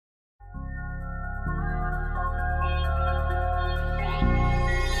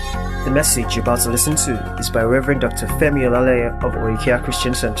The message you're about to listen to is by Reverend Dr. Femi Olaleye of Oikea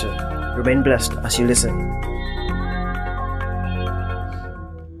Christian Center. Remain blessed as you listen.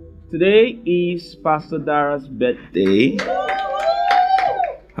 Today is Pastor Dara's birthday.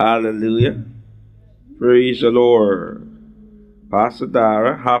 Hallelujah. Praise the Lord. Pastor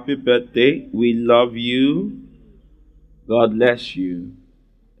Dara, happy birthday. We love you. God bless you.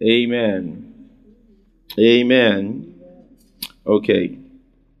 Amen. Amen. Okay.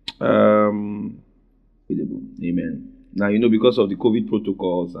 Amen. Now, because of the COVID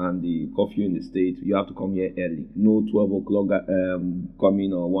protocols and the curfew in the state, you have to come here early. No 12 o'clock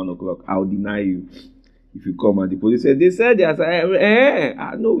coming or 1 o'clock. I'll deny you if you come. And the police said,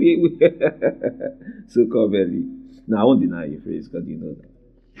 I know we so come early. Now, I won't deny you, praise God, you know that.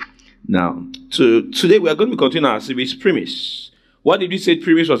 Now, today we are going to continue our series, Premise. What did we say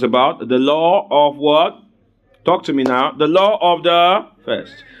premise was about? The law of what? Talk to me now. The law of the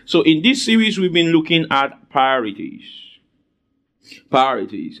first. So in this series, we've been looking at priorities.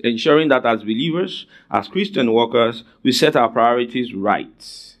 Priorities. Ensuring that as believers, as Christian workers, we set our priorities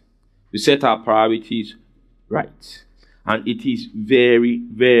right. We set our priorities right. And it is very,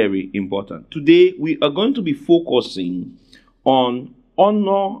 very important. Today, we are going to be focusing on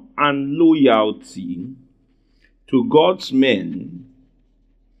honor and loyalty to God's men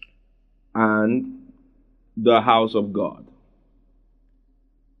and the house of God.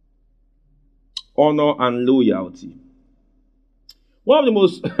 Honor and loyalty. One of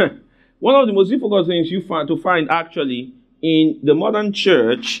the most difficult things you find actually in the modern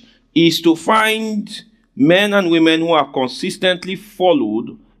church is to find men and women who have consistently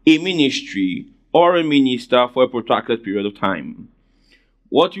followed a ministry or a minister for a protracted period of time.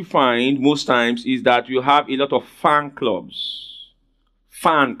 What you find most times is that you have a lot of fan clubs.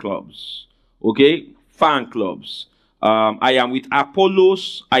 Fan clubs. Okay? Fan clubs. I am with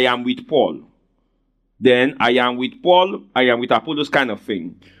Apollos, I am with Paul. Then I am with Paul, I am with Apollos kind of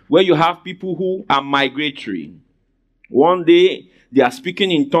thing. Where you have people who are migratory. One day, they are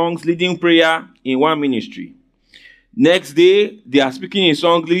speaking in tongues, leading prayer in one ministry. Next day, they are speaking in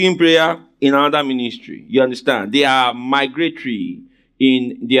songs, leading prayer in another ministry. You understand? They are migratory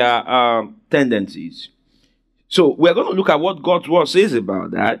in their tendencies. So we're going to look at what God's word says about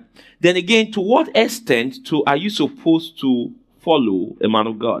that. Then again, to what extent are you supposed to follow a man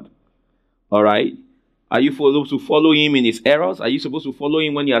of God? All right? Are you supposed to follow him in his errors? Are you supposed to follow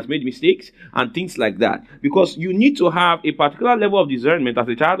him when he has made mistakes? And things like that. Because you need to have a particular level of discernment as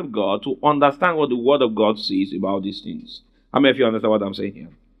a child of God to understand what the word of God says about these things. How many of you understand what I'm saying here?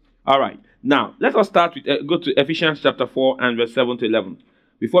 All right. Now, let us start with, go to Ephesians chapter 4 and verse 7 to 11.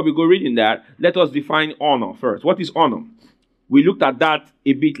 Before we go reading that, let us define honor first. What is honor? We looked at that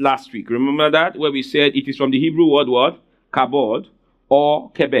a bit last week. Remember that? Where we said it is from the Hebrew word what? Kabod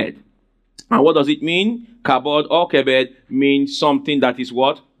or kebed. And what does it mean? Kabod or kebed means something that is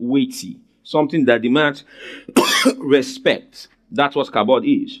what? Weighty. Something that demands respect. That's what kabod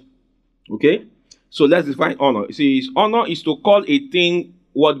is. Okay? So let's define honor. It says, honor is to call a thing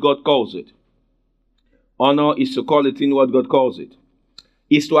what God calls it. Honor is to call a thing what God calls it.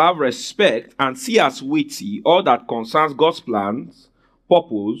 Is to have respect and see as weighty all that concerns God's plans,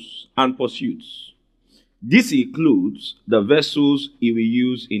 purpose, and pursuits. This includes the vessels he will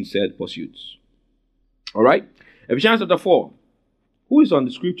use in said pursuits. All right? Ephesians chapter 4. Who is on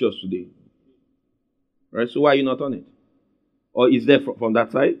the scriptures today? All right, so why are you not on it? Or is there from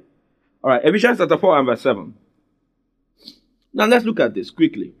that side? All right, Ephesians chapter 4 and verse 7. Now let's look at this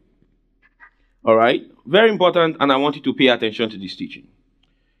quickly. All right? Very important, and I want you to pay attention to this teaching.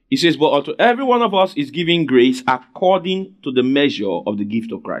 It says, but unto every one of us is given grace according to the measure of the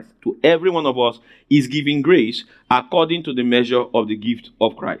gift of Christ. To every one of us is given grace according to the measure of the gift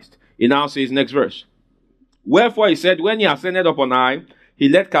of Christ. It now says, next verse. Wherefore he said, when he ascended up on high, he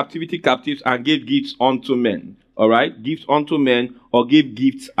led captivity captives and gave gifts unto men. All right? Gifts unto men or gave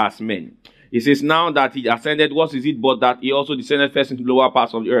gifts as men. It says, now that he ascended, what is it but that he also descended first into the lower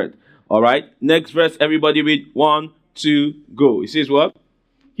parts of the earth? All right? Next verse, everybody read 1, 2, go. It says what?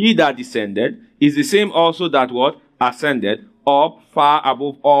 He that descended is the same also that what? Ascended up far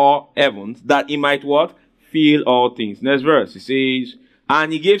above all heavens, that he might what? Fill all things. Next verse, it says,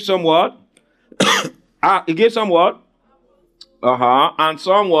 and he gave some what? He gave some what? And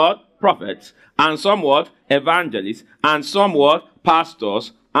some what? Prophets. And some what? Evangelists. And some what?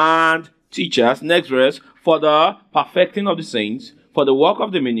 Pastors and teachers. Next verse, for the perfecting of the saints, for the work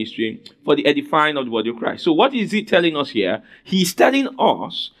of the ministry, for the edifying of the body of Christ. So what is he telling us here? He's telling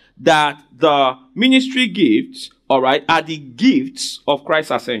us that the ministry gifts, all right, are the gifts of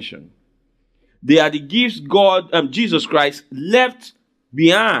Christ's ascension. They are the gifts Jesus Christ left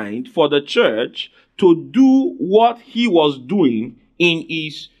behind for the church to do what he was doing in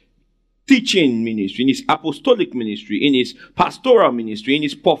his teaching ministry, in his apostolic ministry, in his pastoral ministry, in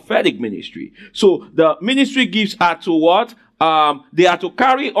his prophetic ministry. So the ministry gifts are to what? They are to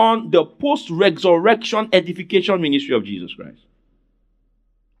carry on the post-resurrection edification ministry of Jesus Christ.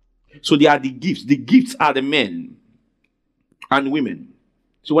 So they are the gifts. The gifts are the men and women.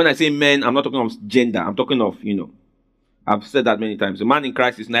 So when I say men, I'm not talking of gender. I'm talking of, I've said that many times. The man in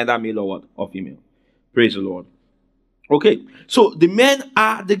Christ is neither male or what? Or female. Praise the Lord. Okay. So the men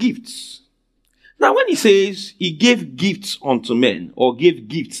are the gifts. Now when he says he gave gifts unto men, or gave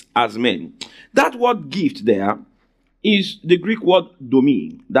gifts as men, that word gift there is the Greek word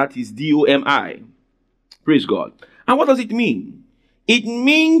domi. That is D-O-M-I. Praise God. And what does it mean? It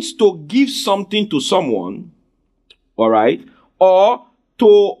means to give something to someone, all right, or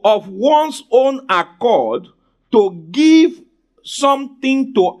to, of one's own accord, to give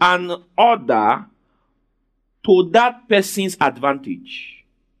something to another to that person's advantage.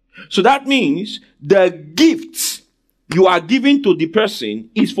 So that means the gift you are giving to the person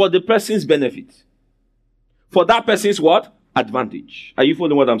is for the person's benefit. For that person's what? Advantage. Are you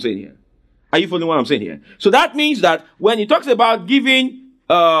following what I'm saying here? Are you following what I'm saying here? So that means that when he talks about giving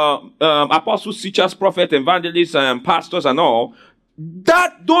apostles, teachers, prophets, evangelists, and pastors and all,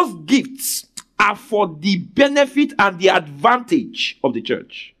 that those gifts are for the benefit and the advantage of the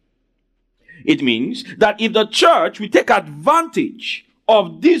church. It means that if the church will take advantage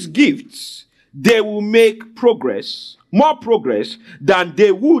of these gifts, they will make progress, more progress than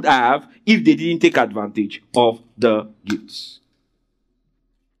they would have if they didn't take advantage of the gifts.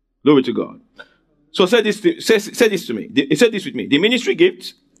 Glory to God. So say this to me. Say this with me. The ministry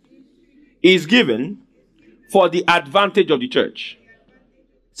gift is given for the advantage of the church.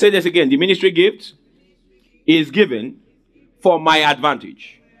 Say this again. The ministry gift is given for my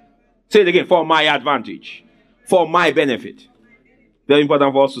advantage. Say it again. For my advantage. For my benefit. Very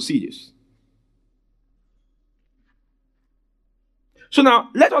important for us to see this. So now,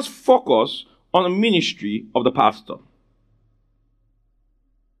 let us focus on the ministry of the pastor.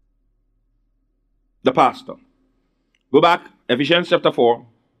 The pastor. Go back, Ephesians chapter 4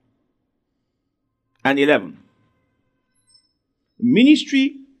 and 11.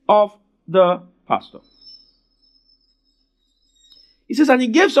 Ministry of the pastor. He says, and he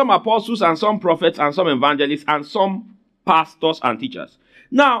gave some apostles and some prophets and some evangelists and some pastors and teachers.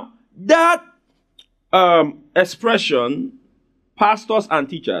 Now, that expression, pastors and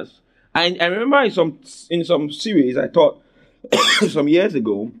teachers, and I remember in some series I taught some years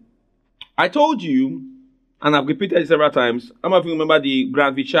ago, I told you, and I've repeated it several times, how many of you remember the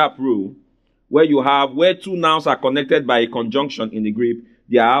Granville-Sharp rule, where two nouns are connected by a conjunction in the Greek,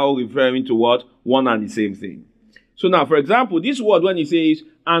 they are all referring to what? One and the same thing. So now, for example, this word when it says,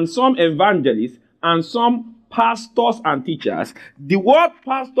 and some evangelists, and some pastors and teachers, the word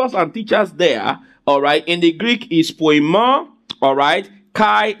pastors and teachers there, all right, in the Greek is poimen, all right,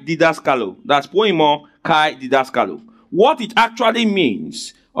 kai didaskalo. That's poimen, kai didaskalo. What it actually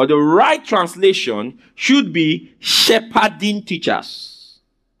means, or the right translation, should be shepherding teachers.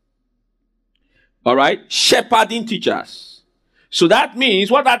 All right, shepherding teachers. So that means,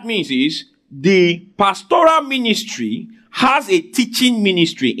 what that means is, the pastoral ministry has a teaching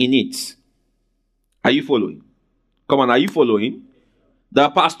ministry in it. Are you following? Come on, are you following? The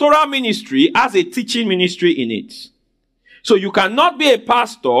pastoral ministry has a teaching ministry in it. So you cannot be a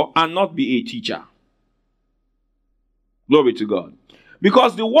pastor and not be a teacher. Glory to God.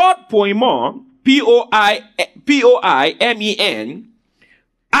 Because the word poimen, P-O-I-M-E-N,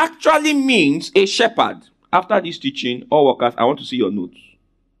 actually means a shepherd. After this teaching, all workers, I want to see your notes.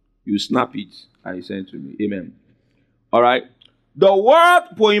 You snap it and send to me. Amen. All right. The word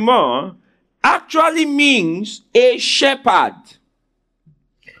poimen actually means a shepherd.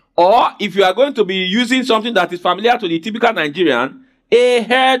 Or if you are going to be using something that is familiar to the typical Nigerian, a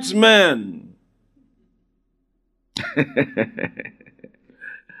herdsman.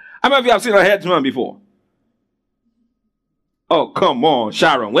 How many of you have seen a herdsman before? Oh, come on,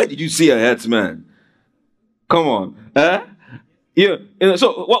 Sharon. Where did you see a herdsman? Come on.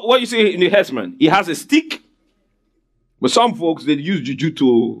 So what you see in the herdsman? He has a stick. But some folks, they use juju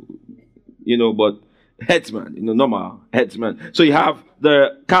to, but herdsman, normal herdsman. So you have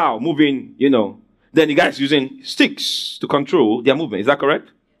the cow moving, then the guy's using sticks to control their movement. Is that correct?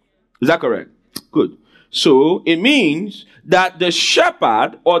 Is that correct? Good. So it means that the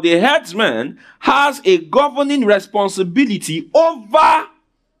shepherd or the herdsman has a governing responsibility over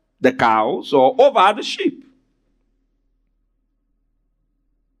the cows or over the sheep.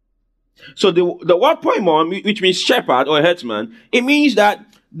 So the word poimon, which means shepherd or herdsman, it means that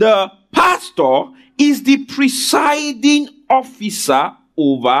the pastor is the presiding officer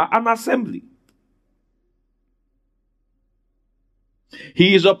over an assembly.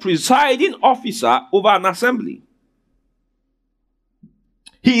 He is a presiding officer over an assembly.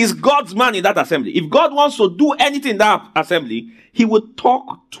 He is God's man in that assembly. If God wants to do anything in that assembly, he will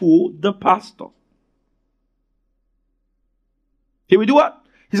talk to the pastor. He will do what?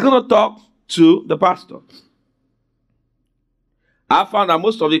 He's going to talk to the pastor. I found that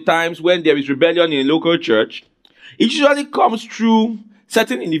most of the times when there is rebellion in a local church, it usually comes through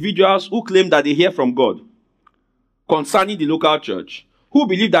certain individuals who claim that they hear from God concerning the local church, who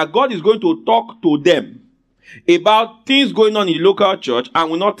believe that God is going to talk to them about things going on in the local church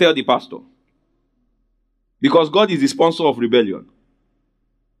and will not tell the pastor. Because God is the sponsor of rebellion.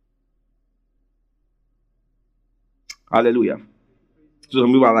 Hallelujah. So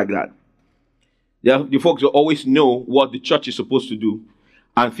some people are like that. The folks will always know what the church is supposed to do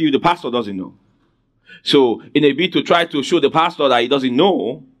and feel the pastor doesn't know. So in a bid to try to show the pastor that he doesn't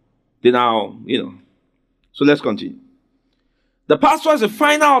know, they now, So let's continue. The pastor is the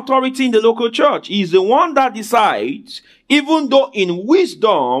final authority in the local church. He is the one that decides, even though in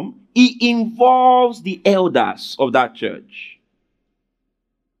wisdom, he involves the elders of that church.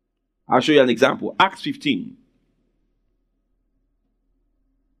 I'll show you an example. Acts 15.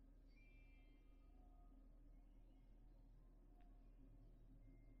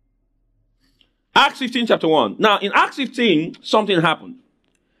 Acts 15 chapter 1. Now, in Acts 15, something happened.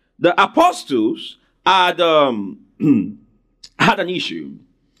 The apostles had had an issue.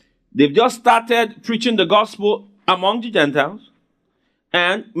 They've just started preaching the gospel among the Gentiles,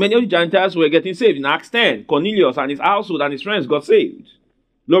 and many of the Gentiles were getting saved. In Acts 10, Cornelius and his household and his friends got saved.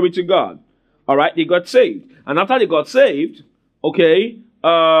 Glory to God. All right, they got saved. And after they got saved, you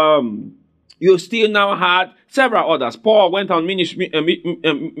still now had several others. Paul went on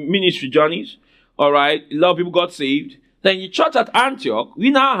ministry journeys. All right, a lot of people got saved. Then in the church at Antioch, we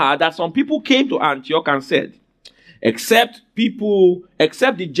now had that some people came to Antioch and said, except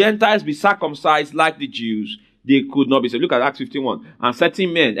the Gentiles be circumcised like the Jews, they could not be saved. Look at Acts 15:1. And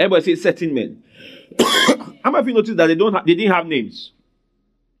certain men, everybody say certain men. How many of you noticed that they didn't have names?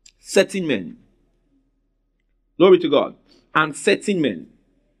 Certain men. Glory to God. And certain men.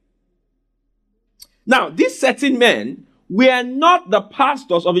 Now, these certain men were not the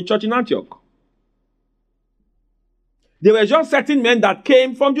pastors of the church in Antioch. They were just certain men that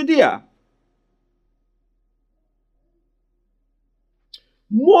came from Judea.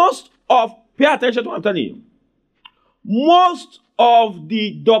 Pay attention to what I'm telling you. Most of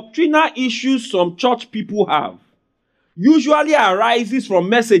the doctrinal issues some church people have usually arises from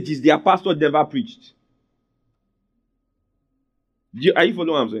messages their pastor never preached. Are you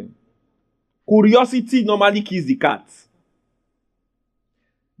following what I'm saying? Curiosity normally kills the cat.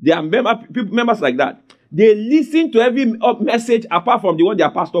 There are members like that. They listen to every message apart from the one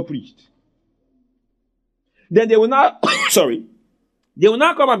their pastor preached. Then they will now, they will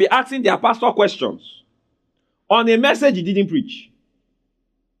now come and be asking their pastor questions on a message he didn't preach.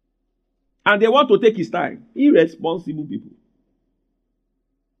 And they want to take his time. Irresponsible people.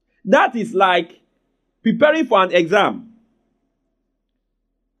 That is like preparing for an exam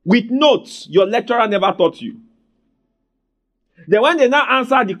with notes your lecturer never taught you. Then when they now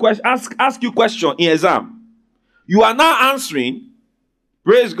answer the question, ask you question in exam, you are now answering,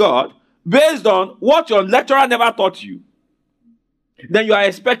 praise God, based on what your lecturer never taught you. Then you are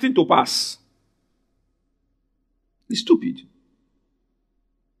expecting to pass. It's stupid.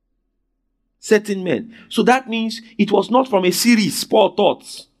 Certain men. So that means it was not from a series Paul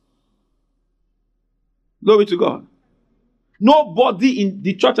taught. Glory to God. Nobody in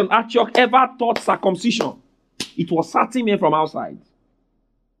the church in Antioch ever taught circumcision. It was certain men from outside.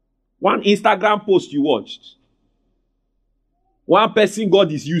 One Instagram post you watched. One person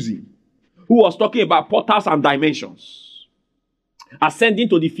God is using who was talking about portals and dimensions. Ascending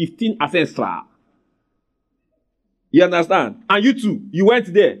to the 15th ancestral. You understand? And you too, you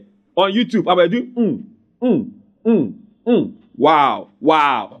went there on YouTube. I was doing,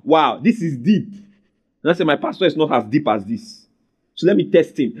 wow. This is deep. And I said, my pastor is not as deep as this. So let me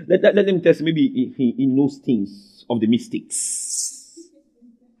test him. Let him test him. Maybe he knows things of the mystics.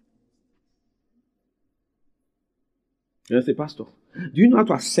 And I say, Pastor, do you know how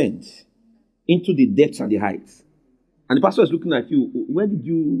to ascend into the depths and the heights? And the pastor is looking at you. Where did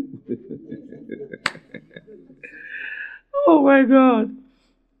you... Oh my God.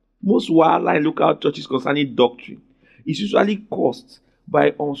 Most wildlife local churches concerning doctrine is usually caused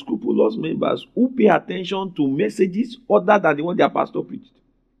by unscrupulous members who pay attention to messages other than the one their pastor preached.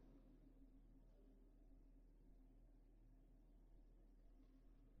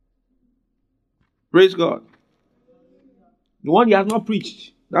 Praise God. The one he has not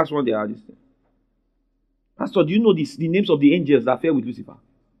preached. That's what they are. Pastor, do you know this? The names of the angels that fell with Lucifer.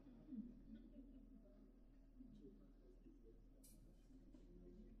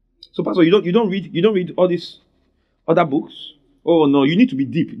 So, Pastor, you don't read all these other books? Oh no, you need to be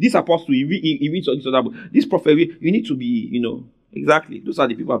deep. This apostle, he reads all these other books. This prophet, you need to be, exactly. Those are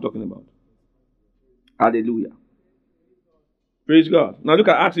the people I'm talking about. Hallelujah. Praise God. Now look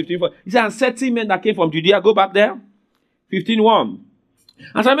at Acts 15:4. He said, and certain men that came from Judea, go back there. 15:1.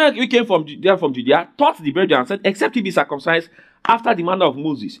 And some men came from Judea, taught the brethren and said, except he be circumcised after the manner of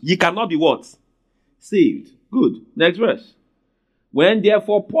Moses, ye cannot be what? Saved. Good. Next verse. When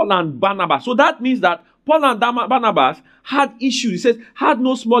therefore Paul and Barnabas, so that means that Paul and Barnabas had issues. He says, had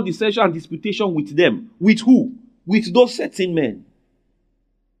no small dissension and disputation with them. With who? With those certain men.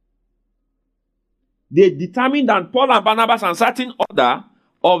 They determined that Paul and Barnabas and certain other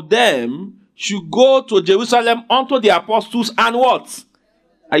of them should go to Jerusalem unto the apostles and what?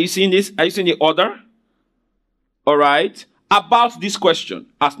 Are you seeing this? Are you seeing the order? All right. About this question,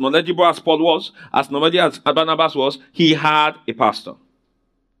 as knowledgeable as Paul was, as knowledgeable as Barnabas was, he had a pastor.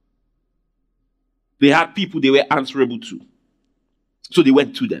 They had people they were answerable to. So they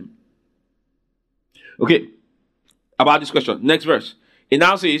went to them. Okay. About this question. Next verse. It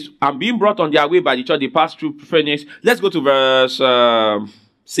now says, and being brought on their way by the church, they passed through Phoenix. Let's go to verse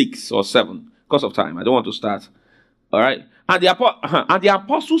 6 or 7. Because of time. I don't want to start. All right. And the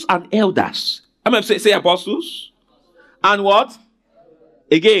apostles and elders. I'm going to say apostles. And what?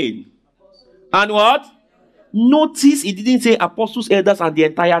 Again. And what? Notice it didn't say apostles, elders, and the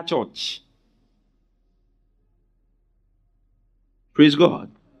entire church. Praise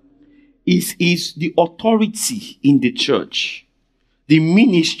God. It is the authority in the church, the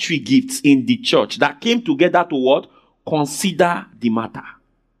ministry gifts in the church that came together to what? Consider the matter.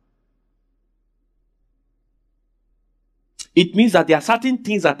 It means that there are certain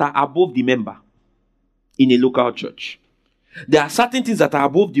things that are above the member in a local church. There are certain things that are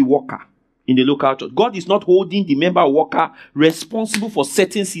above the worker in the local church. God is not holding the member worker responsible for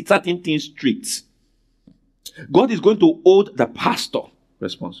certain things straight. God is going to hold the pastor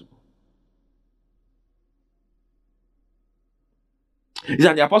responsible.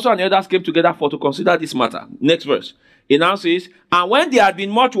 And the apostles and elders came together to consider this matter. Next verse. It now says, and when there had been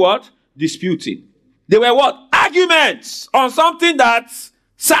much what? Disputing. They were what? Arguments on something that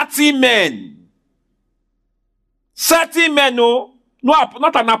certain men, no,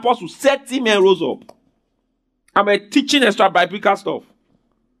 not an apostle, certain men rose up. I'm teaching extra biblical stuff.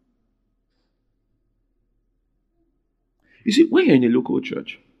 You see, when you're in a local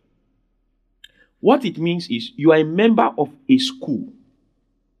church, what it means is you are a member of a school.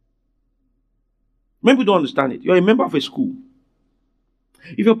 Many people don't understand it. You're a member of a school.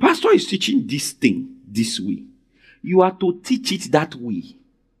 If your pastor is teaching this thing this way, you are to teach it that way.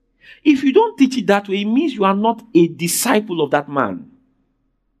 If you don't teach it that way, it means you are not a disciple of that man.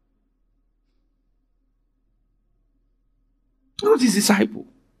 You're not his disciple.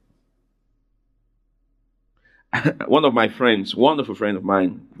 One of my friends, wonderful friend of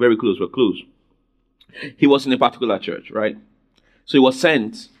mine, very close, we're close. He was in a particular church, right? So he was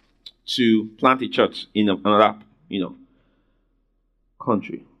sent to plant a church in another,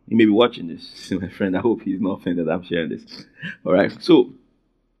 country. He may be watching this, my friend. I hope he's not offended I'm sharing this. All right. So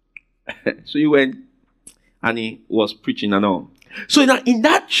he went and he was preaching and all. So in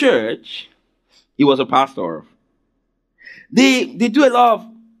that church, he was a pastor. They do a lot of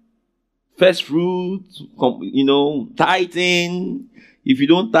first fruits, tithing. If you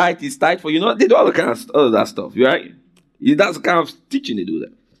don't tithe, it's tithe for they do all of that stuff, right? That's the kind of teaching they do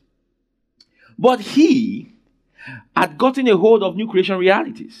that. But he had gotten a hold of new creation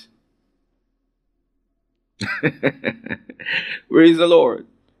realities. Praise the Lord.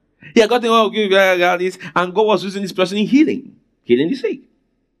 He had gotten a hold of new creation realities, and God was using this person in healing the sick.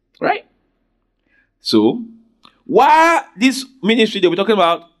 Right? So, while this ministry that we're talking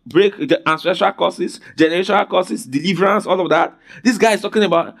about, break the ancestral curses, generational curses, deliverance, all of that, this guy is talking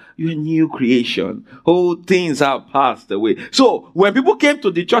about you're a new creation. All things have passed away. So, when people came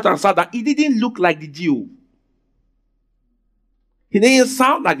to the church and saw that, it didn't look like the Jew. He didn't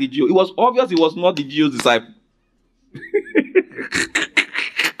sound like the Jew. It was obvious he was not the Jew's disciple.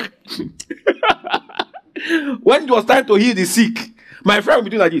 When it was time to heal the sick, my friend would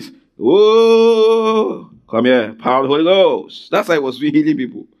be doing like this. Oh, come here, power of the Holy Ghost. That's how he was healing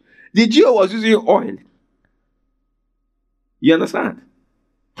people. The Jew was using oil. You understand?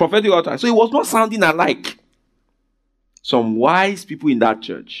 Prophetic altar. So it was not sounding alike. Some wise people in that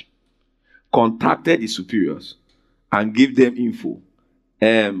church contacted the superiors and gave them info.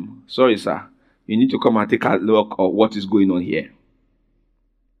 Sorry, sir. You need to come and take a look at what is going on here.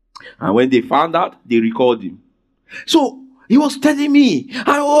 And when they found out, they recalled him. So he was telling me,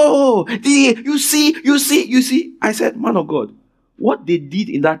 you see. I said, man of God, what they did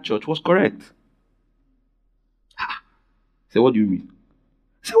in that church was correct. I said, what do you mean?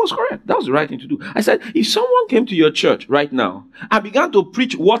 I said, it was correct. That was the right thing to do. I said, if someone came to your church right now and began to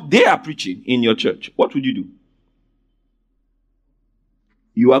preach what they are preaching in your church, what would you do?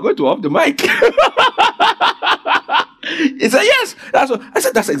 You are going to off the mic. He said, yes. I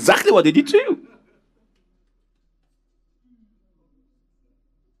said, that's exactly what they did to you.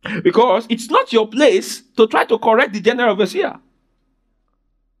 Because it's not your place to try to correct the general overseer.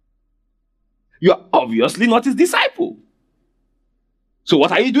 You are obviously not his disciple. So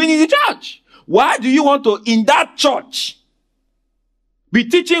what are you doing in the church? Why do you want to, in that church, be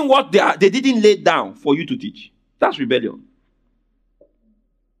teaching what they didn't lay down for you to teach? That's rebellion.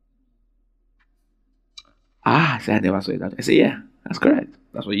 I said, I never saw it that way. I said, yeah, that's correct.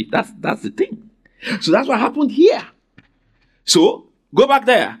 That's the thing. So that's what happened here. So, go back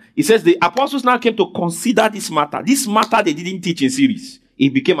there. It says the apostles now came to consider this matter. This matter they didn't teach in series.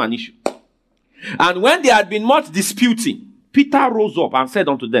 It became an issue. And when there had been much disputing, Peter rose up and said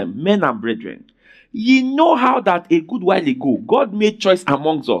unto them, men and brethren, ye know how that a good while ago God made choice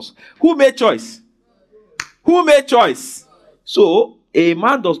amongst us. Who made choice? Who made choice? So, a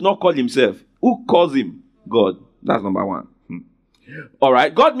man does not call himself. Who calls him? God. That's number one. All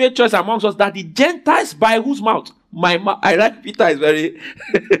right. God made choice amongst us that the Gentiles by whose mouth? My mouth. I like Peter is very,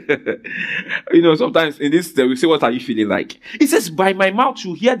 sometimes in this, we say, what are you feeling like? He says, by my mouth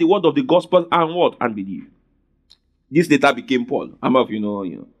you hear the word of the gospel and what? And believe. This later became Paul. How many of you know?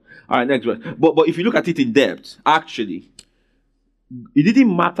 All right, next verse. But if you look at it in depth, actually, it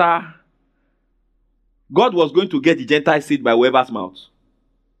didn't matter. God was going to get the Gentiles saved by whoever's mouth.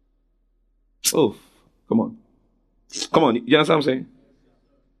 Oh, come on. Come on, you understand what I'm saying?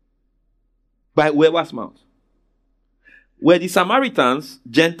 By whoever's mouth. Were the Samaritans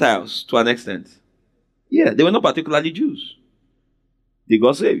Gentiles to an extent? Yeah, they were not particularly Jews. They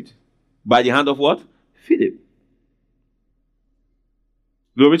got saved. By the hand of what? Philip.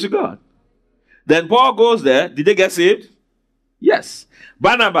 Glory to God. Then Paul goes there. Did they get saved? Yes.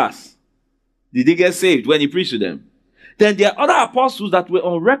 Barnabas. Did they get saved when he preached to them? Then there are other apostles that were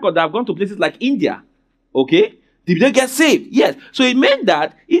on record that have gone to places like India. Okay? Did they get saved? Yes. So it meant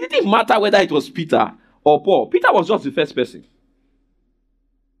that it didn't matter whether it was Peter or Paul. Peter was just the first person.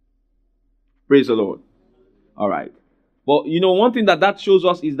 Praise the Lord. All right. But one thing that shows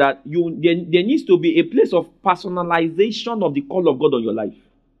us is that there needs to be a place of personalization of the call of God on your life.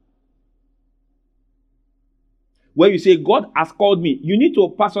 Where you say, God has called me. You need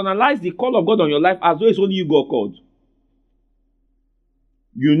to personalize the call of God on your life as though it's only you God called.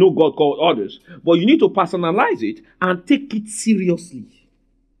 You know God called others. But you need to personalize it and take it seriously.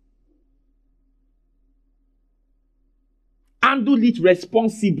 Handle it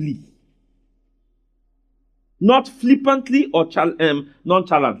responsibly. Not flippantly or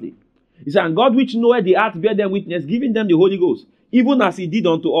nonchalantly. He said, and God which knoweth the heart bear them witness, giving them the Holy Ghost, even as he did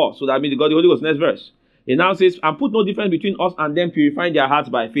unto us. So that means God the Holy Ghost. Next verse. He now says, and put no difference between us and them, purifying their hearts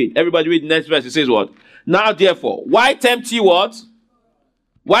by faith. Everybody read the next verse. It says what? Now therefore, why tempt ye what?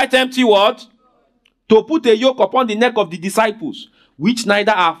 Why tempt ye what? To put a yoke upon the neck of the disciples, which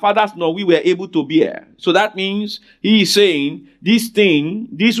neither our fathers nor we were able to bear. So that means he is saying, this thing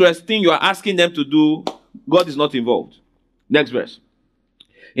you are asking them to do, God is not involved. Next verse.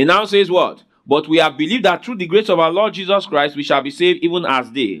 He now says what? But we have believed that through the grace of our Lord Jesus Christ, we shall be saved even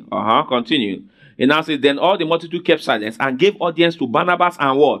as they. Continue. He now says, then all the multitude kept silence and gave audience to Barnabas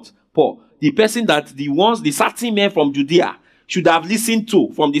and what? Paul. The person that the certain men from Judea should have listened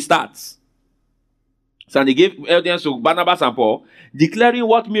to from the start. So they gave audience to Barnabas and Paul, declaring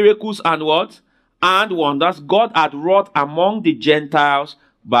what miracles and what? And wonders God had wrought among the Gentiles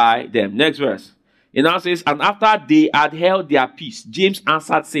by them. Next verse. It now says, and after they had held their peace, James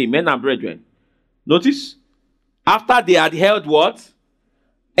answered, saying, men and brethren. Notice, after they had held what?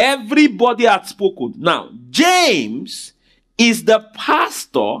 Everybody had spoken. Now, James is the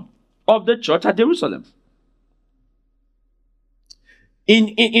pastor of the church at Jerusalem.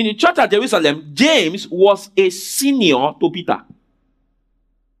 In the church at Jerusalem, James was a senior to Peter.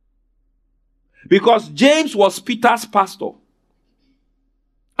 Because James was Peter's pastor.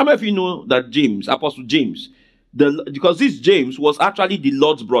 How many of you know that James, Apostle James, because this James was actually the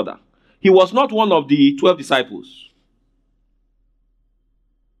Lord's brother. He was not one of the 12 disciples.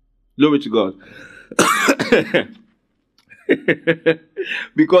 Glory to God.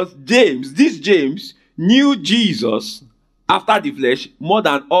 Because this James, knew Jesus after the flesh more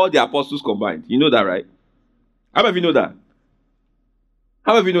than all the apostles combined. You know that, right? How many of you know that?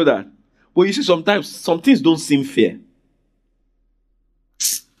 How many of you know that? But you see, sometimes some things don't seem fair.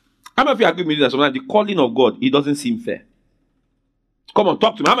 How many of you agree with me that sometimes the calling of God, it doesn't seem fair? Come on,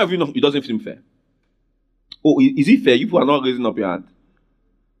 talk to me. How many of you know it doesn't seem fair? Oh, is it fair? You people are not raising up your hand.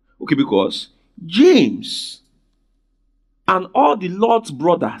 Okay, because James and all the Lord's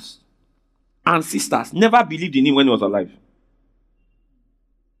brothers and sisters never believed in him when he was alive.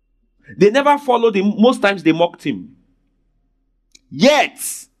 They never followed him. Most times they mocked him. Yet,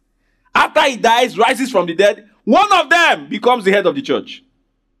 after he dies, rises from the dead, one of them becomes the head of the church.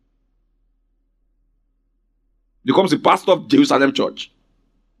 Becomes the pastor of Jerusalem church.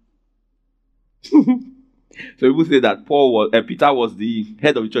 So people say that Peter was the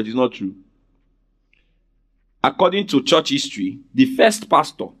head of the church. It's not true. According to church history, the first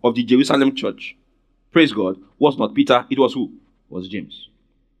pastor of the Jerusalem church, praise God, was not Peter. It was who? It was James.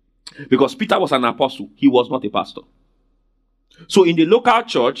 Because Peter was an apostle. He was not a pastor. So in the local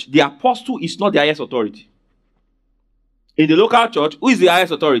church, the apostle is not the highest authority. In the local church, who is the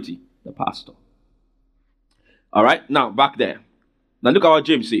highest authority? The pastor. All right, now back there. Now look at what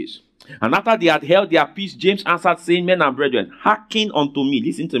James says. And after they had held their peace, James answered, saying, Men and brethren, hearken unto me.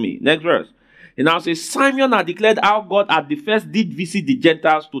 Listen to me. Next verse. He now says, Simon had declared how God at the first did visit the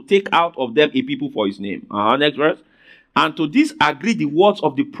Gentiles to take out of them a people for his name. Next verse. And to this agree the words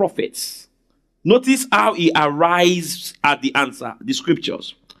of the prophets. Notice how he arrives at the answer, the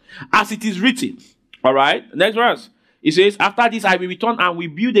scriptures. As it is written. All right. Next verse. He says, after this I will return and will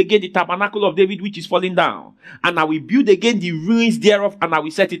build again the tabernacle of David which is falling down. And I will build again the ruins thereof and I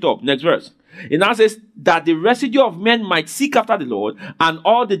will set it up. Next verse. It now says, that the residue of men might seek after the Lord, and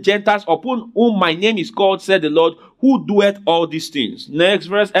all the Gentiles upon whom my name is called, said the Lord, who doeth all these things. Next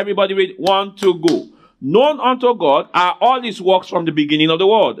verse. Everybody read. 1, 2, go. Known unto God are all his works from the beginning of the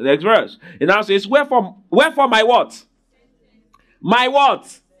world. Next verse. It now says, wherefore my what? My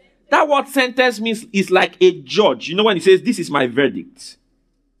what? That word sentence means is like a judge. You know when he says, this is my verdict.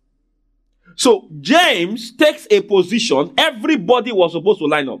 So James takes a position. Everybody was supposed to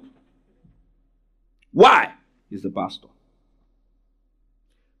line up. Why? He's the pastor.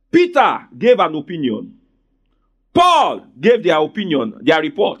 Peter gave an opinion. Paul gave their opinion, their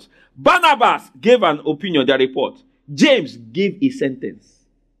report. Barnabas gave an opinion, their report. James gave a sentence.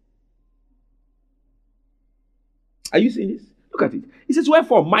 Are you seeing this? Look at it. He says,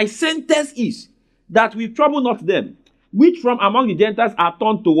 wherefore my sentence is that we trouble not them, which from among the Gentiles are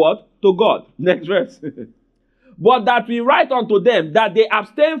turned to what? To God. Next verse. But that we write unto them that they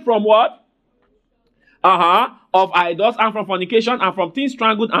abstain from what? Of idols and from fornication and from things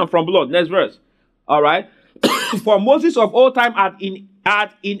strangled and from blood. Next verse. All right. For Moses of old time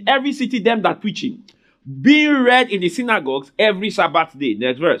had in every city them that preaching, being read in the synagogues every Sabbath day.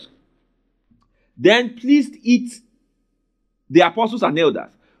 Next verse. Then pleased it the apostles and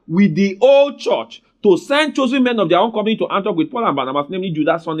elders with the whole church to send chosen men of their own company to Antioch with Paul and Barnabas, namely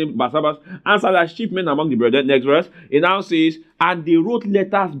Judas, son named Barsabbas, and Silas, chief men among the brethren. Next verse. It now says, and they wrote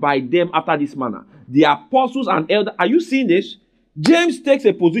letters by them after this manner. The apostles and elders. Are you seeing this? James takes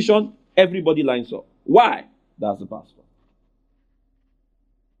a position, everybody lines up. Why? That's the pastor.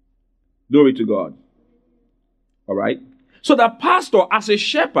 Glory to God. All right. So the pastor, as a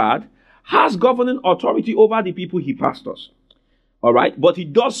shepherd, has governing authority over the people he pastors. All right. But he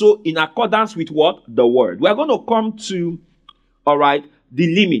does so in accordance with what? The word. We're going to come to, all right,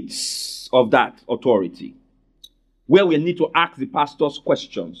 the limits of that authority, where we need to ask the pastors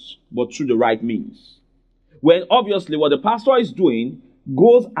questions, but through the right means. When obviously what the pastor is doing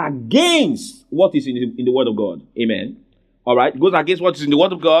goes against what is in the word of God. Amen. All right. Goes against what is in the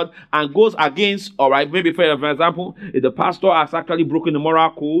word of God and goes against, all right, maybe for example, if the pastor has actually broken the moral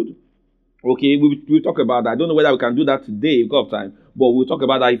code. Okay, we'll talk about that. I don't know whether we can do that today because of time, but we'll talk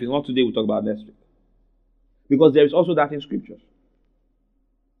about that. If it's not today, we'll talk about it next week. Because there is also that in scriptures.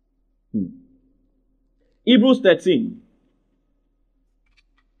 Hebrews 13.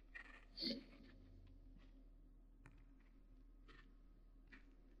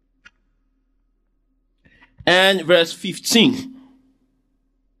 And verse 15.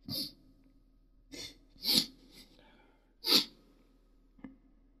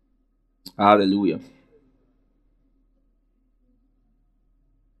 Hallelujah.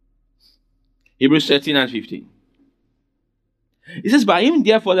 Hebrews 13 and 15. It says, by him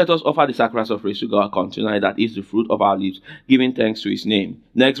therefore let us offer the sacrifice of praise to God continually, that is the fruit of our lips, giving thanks to his name.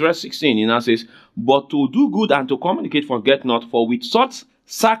 Next verse 16, it now says, but to do good and to communicate forget not, for with such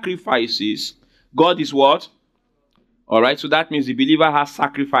sacrifices, God is what? Alright, so that means the believer has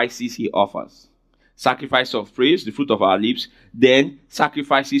sacrifices he offers. Sacrifice of praise, the fruit of our lips. Then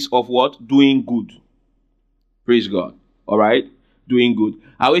sacrifices of what? Doing good. Praise God. All right? Doing good.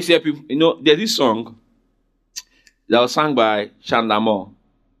 I always hear people, there's this song that was sung by Chandler Moore.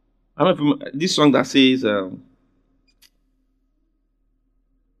 I don't know if this song that says,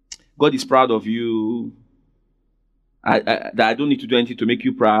 God is proud of you. That I don't need to do anything to make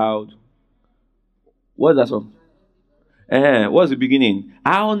you proud. What's that song? What's the beginning?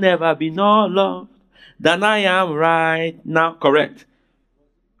 I'll never be more loved than I am right now. Correct.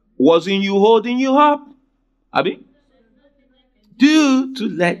 Wasn't you holding you up? Abi? Do to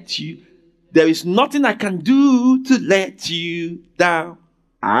let you. There is nothing I can do to let you down.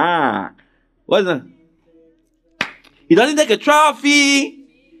 What's that? It doesn't take a trophy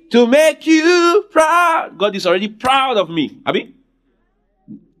to make you proud. God is already proud of me. Abi?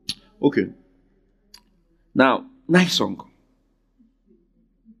 Okay. Now, nice song.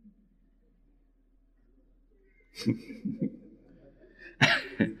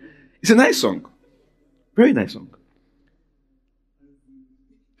 It's a nice song. Very nice song.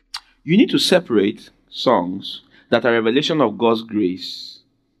 You need to separate songs that are revelation of God's grace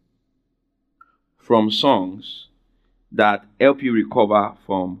from songs that help you recover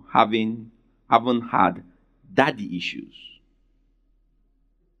from having had daddy issues.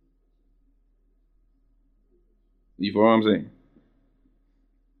 You follow what I'm saying?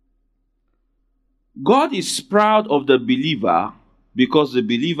 God is proud of the believer because the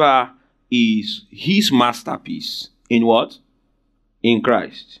believer is his masterpiece. In what? In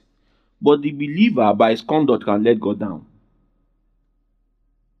Christ. But the believer, by his conduct, can let God down.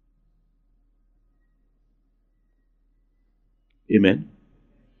 Amen.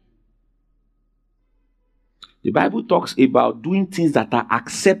 The Bible talks about doing things that are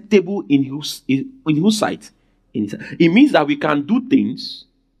acceptable in whose sight? In his sight. It means that we can do things.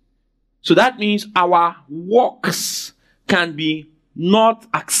 So that means our works can be not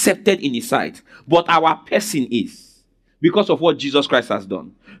accepted in his sight, but our person is, because of what Jesus Christ has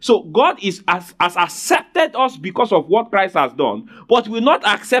done. So God has accepted us because of what Christ has done, but will not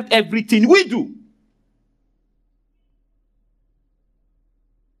accept everything we do.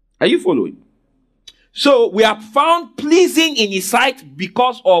 Are you following? So we are found pleasing in his sight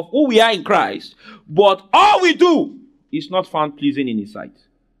because of who we are in Christ, but all we do is not found pleasing in his sight.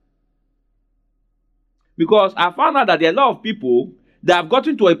 Because I found out that there are a lot of people that have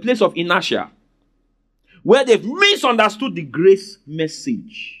gotten to a place of inertia where they've misunderstood the grace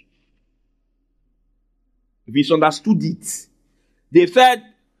message. Misunderstood it. They said,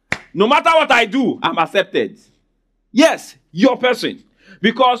 no matter what I do, I'm accepted. Yes, your person.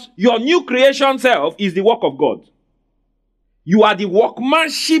 Because your new creation self is the work of God. You are the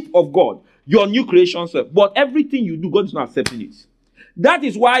workmanship of God. Your new creation self. But everything you do, God is not accepting it. That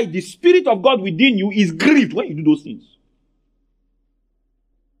is why the Spirit of God within you is grieved when you do those things.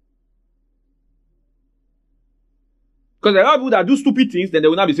 Because there are people that do stupid things, then they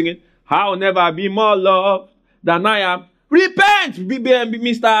will not be singing, I'll never be more loved than I am. Repent,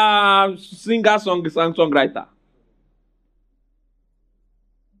 Mr. Singer, songwriter.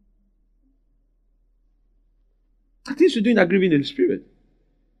 The things you're doing are grieving the Spirit.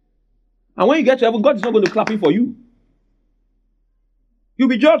 And when you get to heaven, God is not going to clap in for you. You'll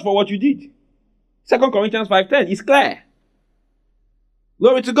be judged for what you did. 2 Corinthians 5:10 is clear.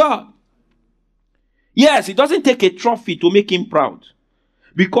 Glory to God. Yes, it doesn't take a trophy to make him proud.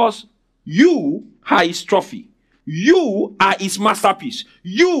 Because you are his trophy. You are his masterpiece.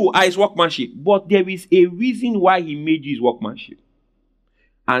 You are his workmanship. But there is a reason why he made you his workmanship.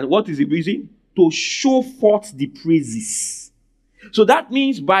 And what is the reason? To show forth the praises. So that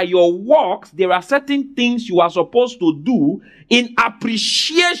means by your works, there are certain things you are supposed to do in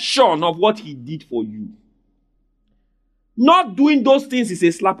appreciation of what he did for you. Not doing those things is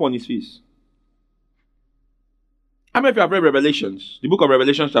a slap on his face. How many of you have read Revelations? The book of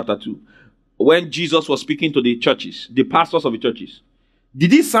Revelation chapter 2. When Jesus was speaking to the churches, the pastors of the churches.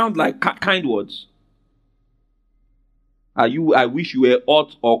 Did it sound like kind words? I wish you were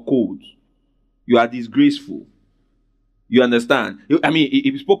hot or cold. You are disgraceful. You understand? I mean,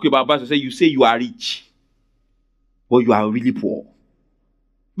 if you spoke about Bible, you say you are rich, but you are really poor.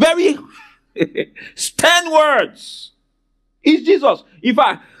 Very stern words. It's Jesus. In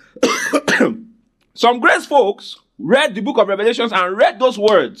fact, some great folks read the book of Revelations and read those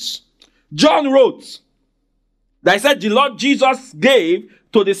words. John wrote that he said the Lord Jesus gave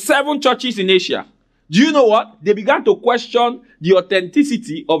to the 7 churches in Asia. Do you know what? They began to question the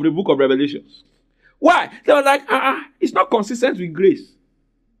authenticity of the book of Revelations. Why? They were like, it's not consistent with grace.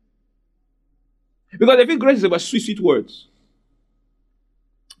 Because they think grace is about sweet, sweet words.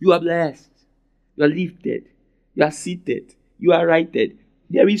 You are blessed. You are lifted. You are seated. You are righted.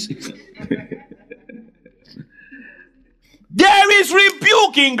 There is there is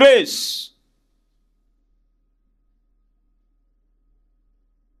rebuke in grace.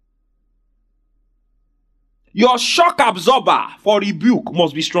 Your shock absorber for rebuke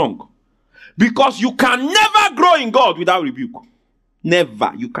must be strong. Because you can never grow in God without rebuke.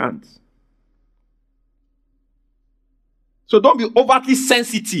 Never. You can't. So don't be overtly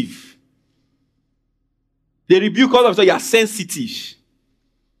sensitive. They rebuke all of you, you are sensitive.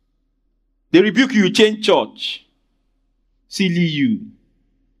 They rebuke you, you change church. Silly you.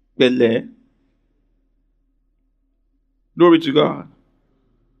 Bele. Glory to God.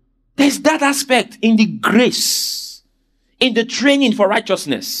 There's that aspect in the grace, in the training for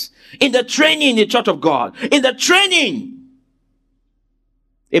righteousness, in the training in the church of God, in the training.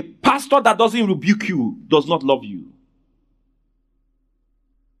 A pastor that doesn't rebuke you does not love you.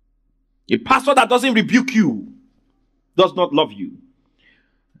 A pastor that doesn't rebuke you does not love you.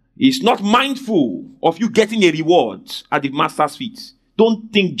 He's not mindful of you getting a reward at the master's feet.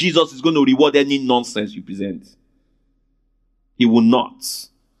 Don't think Jesus is going to reward any nonsense you present. He will not.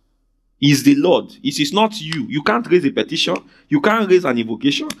 He's the Lord. It is not you. You can't raise a petition. You can't raise an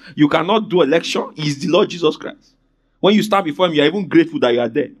invocation. You cannot do election. He's the Lord Jesus Christ. When you stand before him, you are even grateful that you are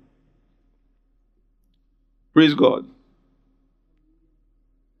there. Praise God.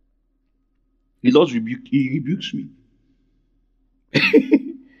 The Lord rebukes me.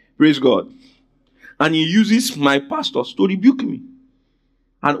 Praise God. And he uses my pastors to rebuke me.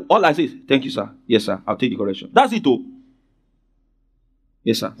 And all I say is, thank you, sir. Yes, sir. I'll take the correction. That's it, oh.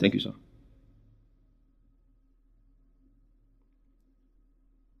 Yes, sir. Thank you, sir.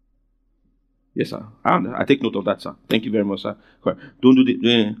 Yes, sir. I take note of that, sir. Thank you very much, sir. Don't do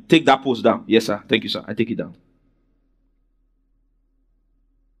the take that post down. Yes, sir. Thank you, sir. I take it down.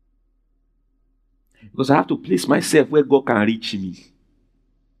 Because I have to place myself where God can reach me.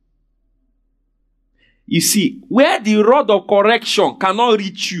 You see, where the rod of correction cannot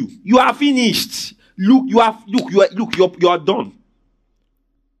reach you, you are finished. You are done.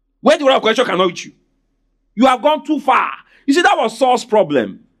 Where the rod of correction cannot reach you, you have gone too far. You see, that was Saul's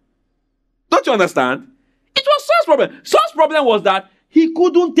problem. Don't you understand? It was Saul's problem. Saul's problem was that he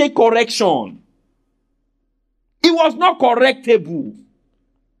couldn't take correction. It was not correctable.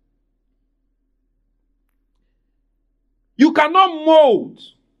 You cannot mold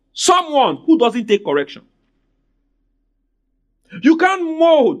someone who doesn't take correction. You can't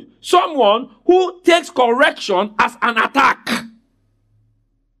mold someone who takes correction as an attack.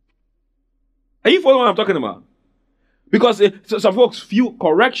 Are you following what I'm talking about? Because some folks view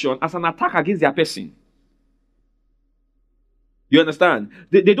correction as an attack against their person. You understand?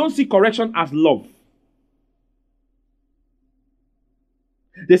 They don't see correction as love.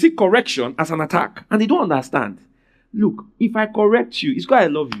 They see correction as an attack. And they don't understand. Look, if I correct you, it's because I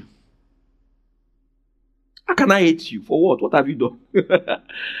love you. How can I hate you? For what? What have you done?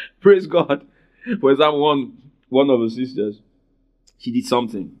 Praise God. For example, one of the sisters, she did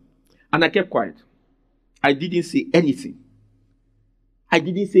something. And I kept quiet. I didn't say anything. I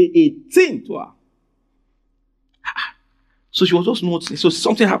didn't say a thing to her. So she was just noticing. So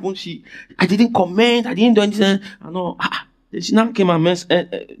something happened. I didn't comment. I didn't do anything. I know. She now came and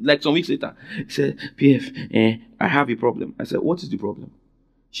messaged, like some weeks later. She said, PF, I have a problem. I said, what is the problem?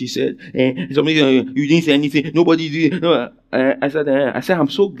 She said, you didn't say anything. Nobody did. No. I said, I'm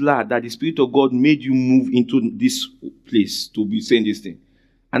so glad that the Spirit of God made you move into this place to be saying this thing.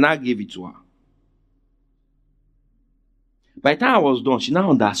 And I gave it to her. By the time I was done, she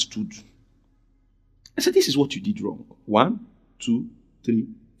now understood. I said, this is what you did wrong. 1, 2, 3,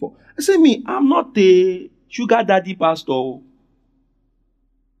 4. I said, I'm not a sugar daddy pastor.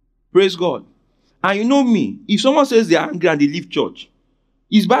 Praise God. And you know me, if someone says they are angry and they leave church,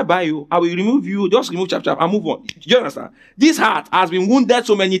 it's bye-bye you. I will remove you, just remove chap and move on. Do you understand? This heart has been wounded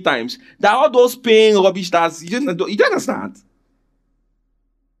so many times that all those pain, rubbish starts, you understand?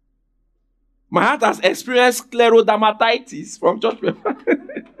 My heart has experienced sclerodermatitis from church.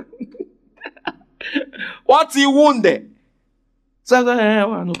 What's he wounded? So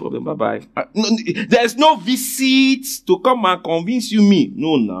no problem, bye-bye. There's no visit to come and convince you me.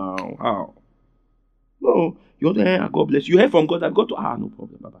 No, now. How? No. You want to God bless you. You hear from God, I've got to, no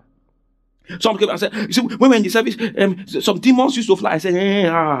problem, bye-bye. Some people, I said, you see, when we're in the service, some demons used to fly. I said,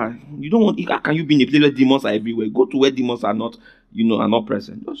 you don't want, how can you be in a place where demons are everywhere? Go to where demons are not, are not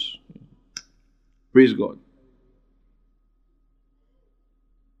present. Just praise God.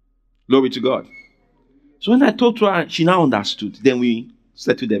 Glory to God. So when I told her, she now understood. Then we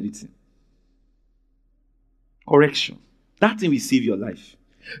settled everything. Correction. That thing will save your life.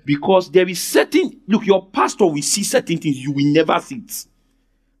 Because there is certain, look, your pastor will see certain things you will never see it.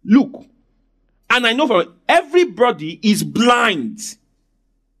 Look, and I know from everybody is blind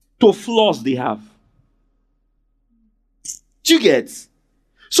to flaws they have. Do you get?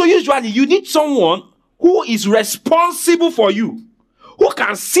 So usually you need someone who is responsible for you, who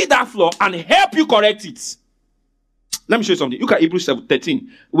can see that flaw and help you correct it. Let me show you something. Look at Hebrews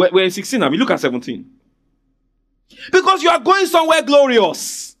 13. We're in 16 now. We look at 17. Because you are going somewhere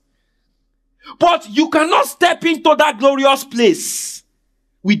glorious. But you cannot step into that glorious place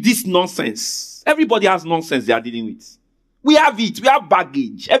with this nonsense. Everybody has nonsense they are dealing with. We have it. We have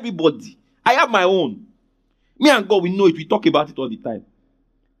baggage. Everybody. I have my own. Me and God, we know it. We talk about it all the time.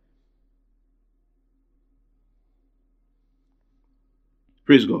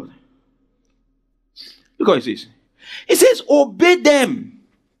 Praise God. Look what it says. It says, obey them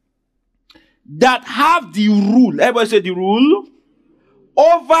that have the rule. Everybody say the rule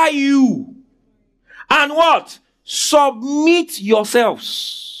over you. And what? Submit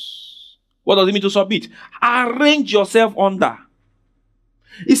yourselves. What does it mean to submit? Arrange yourself under.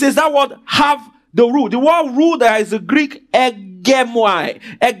 It says that word have the rule. The word rule there is the Greek egemoi.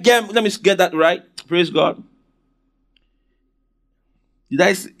 Let me get that right. Praise God.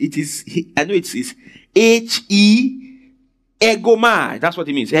 I know it is H-E egomai. That's what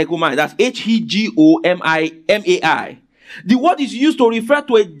it means. Egomai. That's H-E-G-O-M-I-M-A-I. The word is used to refer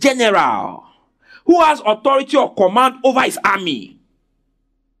to a general who has authority or command over his army.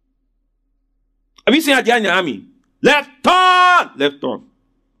 Have you seen at the end of the army? Left turn! Left turn.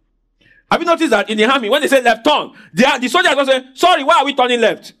 Have you noticed that in the army, when they say left turn, the soldiers don't say, sorry, why are we turning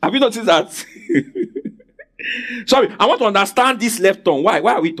left? Have you noticed that? Sorry, I want to understand this left turn. Why?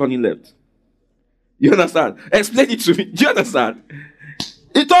 Why are we turning left? You understand? Explain it to me. Do you understand?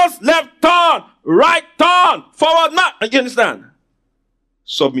 It was left turn, right turn, forward not. You understand?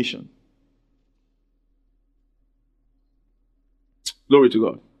 Submission. Glory to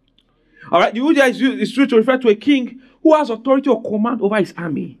God. All right, the word is true to refer to a king who has authority or command over his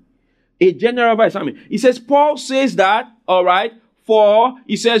army. A general over his army. He says, Paul says that, all right, for,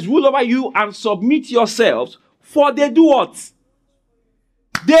 he says, rule over you and submit yourselves, for they do what?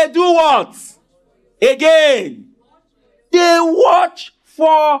 They do what? Again. They watch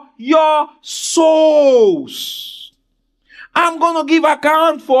for your souls. I'm going to give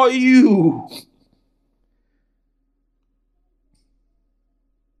account for you.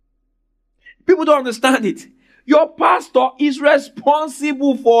 People don't understand it. Your pastor is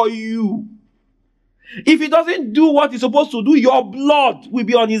responsible for you. If he doesn't do what he's supposed to do, your blood will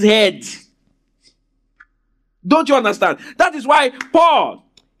be on his head. Don't you understand? That is why Paul,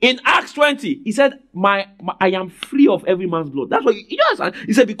 in Acts 20, he said, I am free of every man's blood. That's what you understand.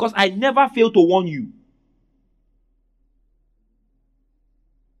 He said, because I never fail to warn you.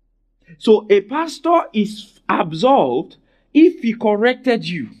 So a pastor is absolved if he corrected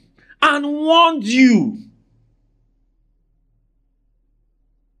you and warned you.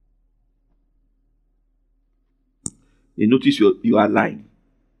 They notice you are lying.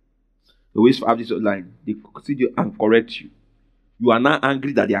 They always have this line. They see you and correct you. You are not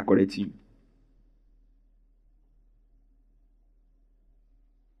angry that they are correcting you.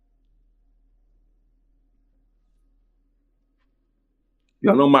 You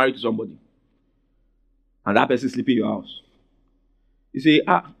are not married to somebody, and that person sleeping in your house. You say,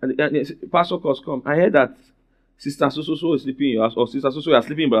 Pastor Cos, come. I heard that Sister So is sleeping in your house, or Sister So you are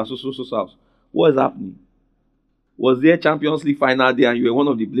sleeping in Brother So's house. What is happening? Was there a Champions League final there and you were one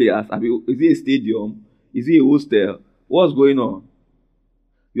of the players? Is it a stadium? Is it a hostel? What's going on?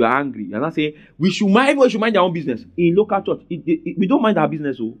 You are angry. You're not saying, everyone should mind their own business. In local church, we don't mind our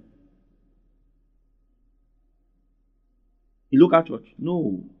business. Oh. In local church,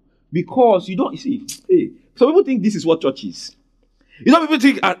 no. Because you don't, see, hey, some people think this is what church is. You know, people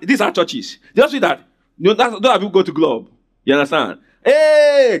think these are churches. They just say that, don't have people go to club. You understand?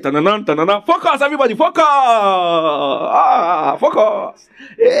 Hey, focus, everybody, focus. Focus.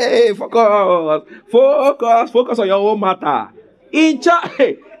 Hey, focus on your own matter. In church,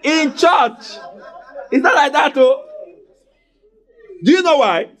 it's not like that, oh. Do you know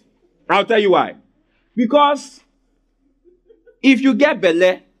why? I'll tell you why. Because if you get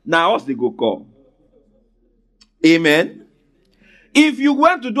belle, now us they go call. Amen. If you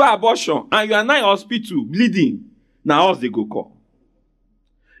went to do abortion and you are now in hospital bleeding, now us they go call.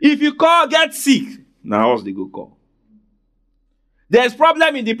 If you get sick, now us they go call. There's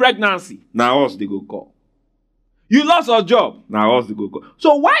problem in the pregnancy, now us they go call. You lost your job, now us they go call.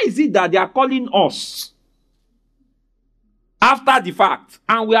 So why is it that they are calling us after the fact?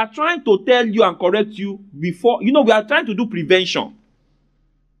 And we are trying to tell you and correct you before, we are trying to do prevention.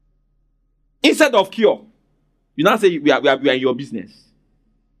 instead of cure. You now say we are in your business.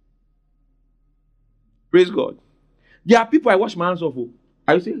 Praise God. There are people I wash my hands off.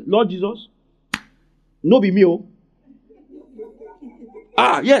 I say, Lord Jesus, no be me.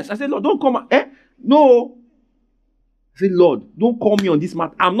 Yes. I said, Lord, don't come. No. I said, Lord, don't call me on this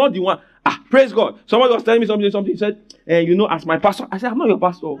matter. I'm not the one. Praise God. Somebody was telling me something. He said, as my pastor. I said, I'm not your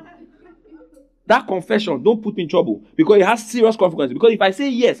pastor. That confession, don't put me in trouble. Because it has serious consequences. Because if I say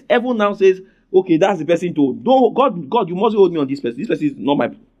yes, everyone now says, okay, that's the person to. God, you must hold me on this person. This person is not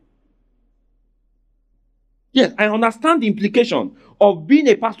my. Yes, I understand the implication of being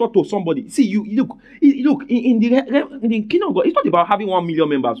a pastor to somebody. See, you look in the kingdom of God. It's not about having 1 million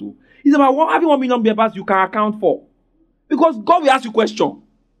members. It's about having 1 million members you can account for, because God will ask you a question.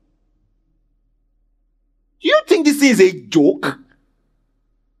 Do you think this is a joke?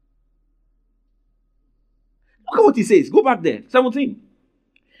 Look at what he says. Go back there, 17.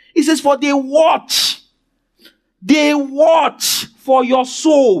 He says, "For they watch for your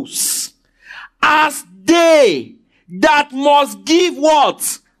souls, as they that must give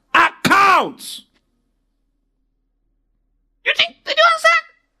what? Account." You think, did you understand?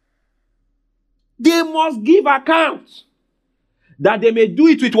 They must give account, that they may do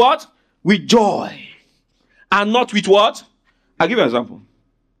it with what? With joy, and not with what? I'll give you an example.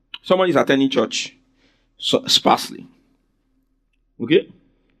 Someone is attending church sparsely. Okay?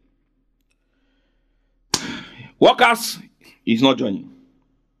 Workers is not joining.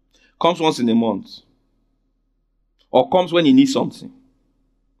 Comes once in a month. Or comes when he needs something.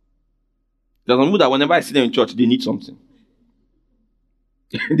 Doesn't mean that whenever I see them in church, they need something.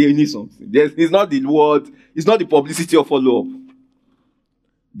 They need something. It's not the word, it's not the publicity or follow-up.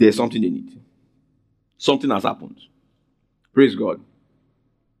 There's something they need. Something has happened. Praise God.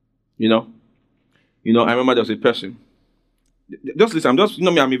 I remember there was a person. Just listen,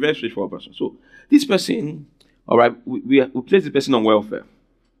 I'm a very straightforward person. So, this person, all right, we placed the person on welfare.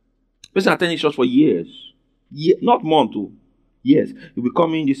 The person attending church for years. Not months, years. He will be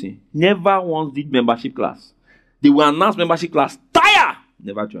coming this thing. Never once did membership class. They will announce membership class. Tire!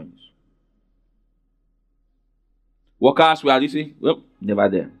 Never joins. Workers were this, never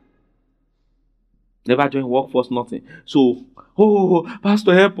there. Never join workforce, nothing. So,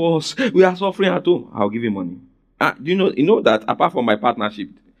 Pastor, help us. We are suffering at home. I'll give you money. You know that apart from my partnership,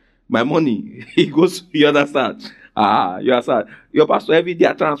 my money, it goes to the other side. You are sad. Your pastor every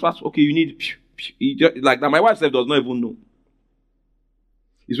day transfers. Okay, you need like that. My wife said does not even know.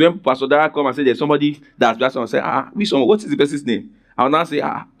 It's when Pastor Dara come and say there's somebody that's just and say, what is the person's name? I'll now say,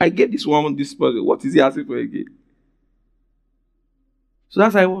 I gave this woman this person. What is he asking for again? So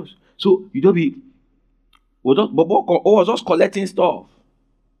that's how it was. So you don't be. Was just collecting stuff.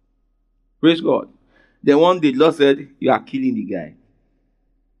 Praise God. Then one day, the Lord said, you are killing the guy.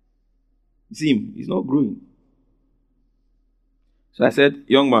 You see him, he's not growing. So I said,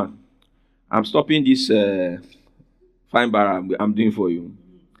 young man, I'm stopping this fine bar I'm doing for you.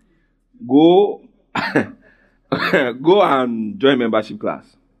 Go, go and join membership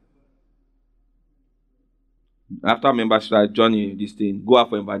class. After membership, I join this thing. Go out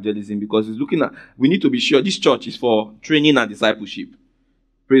for evangelism, because it's looking at. We need to be sure this church is for training and discipleship.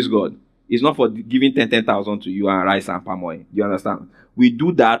 Praise God. It's not for giving 10,000 to you and rice and palm oil. Do you understand? We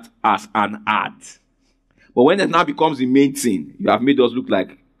do that as an ad. But when it now becomes the main thing, you have made us look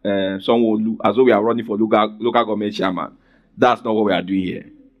like someone as though we are running for local government chairman. That's not what we are doing here.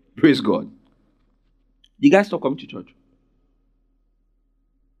 Praise God. The guys stop coming to church.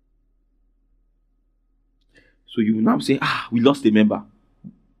 So you will now say, we lost a member.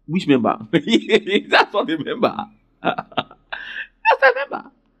 Which member? That's not a member. That's a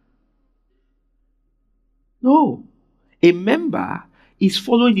member. No. A member is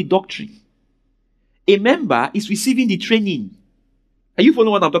following the doctrine. A member is receiving the training. Are you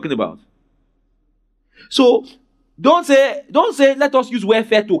following what I'm talking about? So, don't say, let us use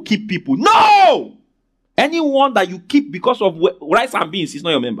welfare to keep people. No! Anyone that you keep because of rice and beans is not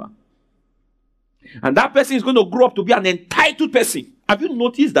your member. And that person is going to grow up to be an entitled person. Have you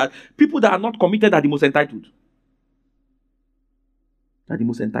noticed that people that are not committed are the most entitled? They are the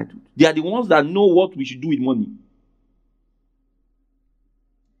most entitled. They are the ones that know what we should do with money.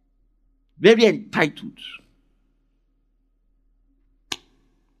 Very entitled.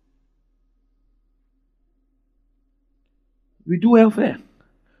 We do welfare.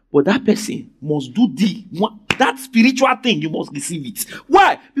 But that person must do that spiritual thing. You must receive it.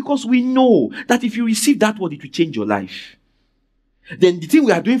 Why? Because we know that if you receive that word, it will change your life. Then the thing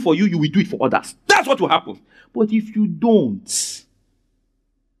we are doing for you, you will do it for others. That's what will happen. But if you don't,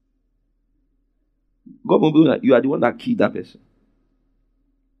 God will be like, you are the one that killed that person.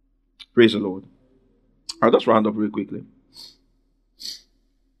 Praise the Lord. I'll just round up real quickly.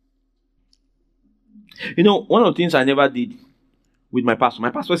 You know, one of the things I never did with my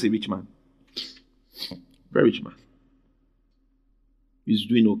pastor is a rich man. Very rich man. He's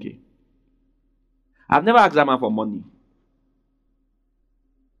doing okay. I've never asked that man for money.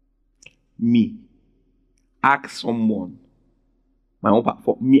 Me. Ask someone. My own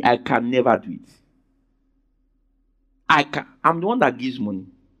for me, I can never do it. I'm the one that gives money.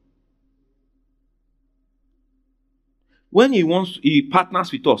 When he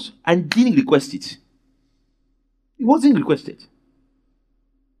partners with us and didn't request it. It wasn't requested.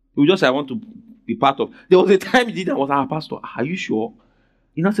 He was just, I want to be part of. There was a time he did that. I was, Pastor, are you sure?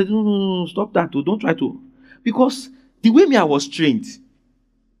 He now said, no, stop that. Don't try to. Because the way I was trained,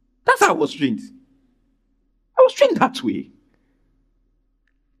 that's how I was trained. I was trained that way.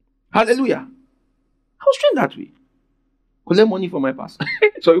 Hallelujah. I was trained that way. Collect money from my pastor.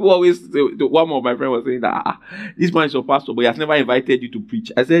 So people always, one of my friends was saying that, this man is your pastor, but he has never invited you to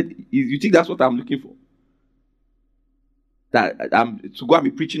preach. I said, you think that's what I'm looking for? That to go and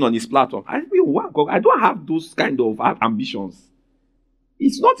be preaching on his platform. I mean, wow, God, I don't have those kind of ambitions.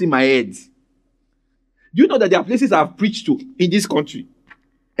 It's not in my head. Do you know that there are places I've preached to in this country?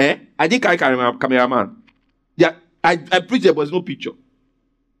 I didn't carry cameraman. Yeah, I preached there, but there's no picture.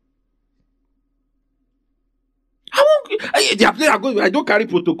 There are places I don't carry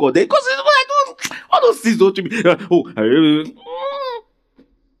protocol there because I don't. All those things don't to me.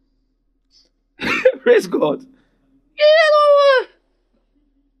 Praise God.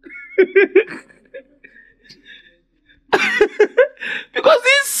 Because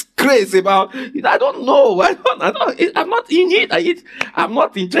this craze about it, I don't know. I'm not in it. I'm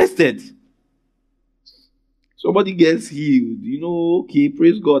not interested. Somebody gets healed, okay,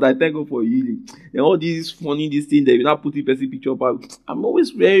 praise God, I thank God for healing. And all these funny, this thing that you not putting person picture up. I'm always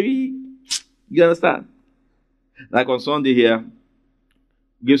very, you understand? Like on Sunday here,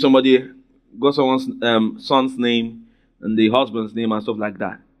 got someone's son's name and the husband's name and stuff like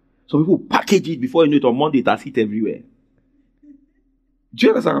that. So people package it before you know it on Monday, it has hit everywhere. Do you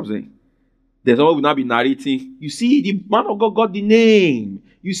understand what I'm saying? There's someone will not be narrating. You see, the man of God got the name.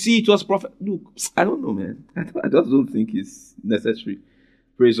 You see, it was prophet. Look, I don't know, man. I just don't think it's necessary.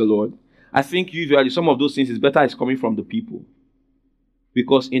 Praise the Lord. I think usually some of those things is better is coming from the people.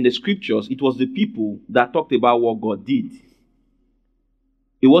 Because in the scriptures, it was the people that talked about what God did.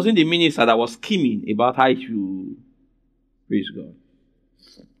 It wasn't the minister that was scheming about how to praise God.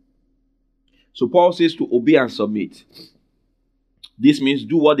 So Paul says to obey and submit. This means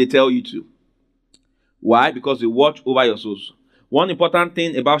do what they tell you to. Why? Because they watch over your souls. One important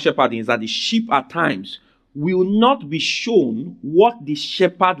thing about shepherding is that the sheep at times will not be shown what the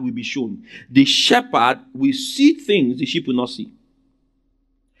shepherd will be shown. The shepherd will see things the sheep will not see.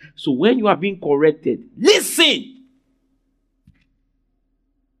 So when you are being corrected, listen.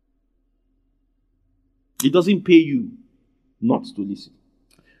 It doesn't pay you not to listen.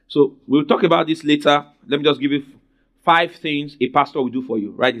 So we'll talk about this later. Let me just give you 5 things a pastor will do for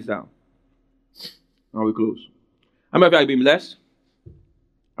you. Write this down. Now we close. How many of you have been blessed?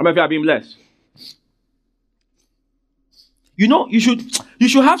 How many of you have been blessed? You know, you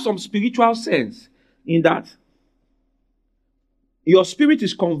should have some spiritual sense in that your spirit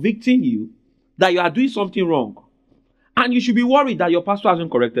is convicting you that you are doing something wrong. And you should be worried that your pastor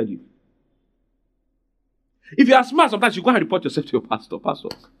hasn't corrected you. If you are smart, sometimes you go and report yourself to your pastor. Pastor,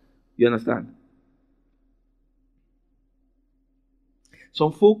 you understand?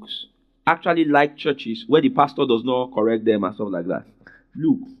 Some folks actually like churches where the pastor does not correct them and stuff like that.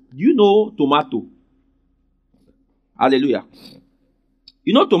 Look, do you know tomato? Hallelujah.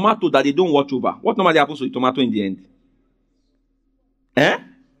 You know tomato that they don't watch over. What normally happens to the tomato in the end?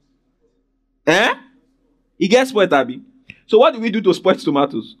 It gets spoiled, Abby. So what do we do to spoil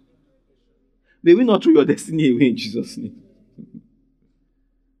tomatoes? May we not throw your destiny away in Jesus' name.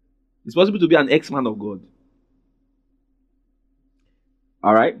 It's possible to be an ex-man of God.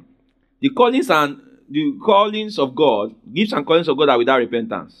 Alright? The callings of God, gifts and callings of God are without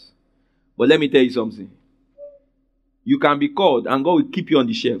repentance. But let me tell you something. You can be called and God will keep you on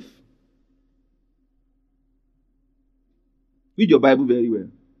the shelf. Read your Bible very well.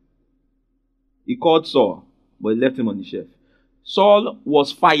 He called Saul, but he left him on the shelf. Saul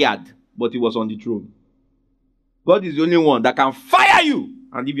was fired, but he was on the throne. God is the only one that can fire you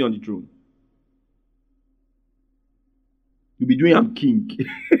and leave you on the throne. You'll be doing I'm king.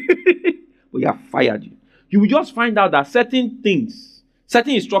 But he have fired you. You will just find out that certain things,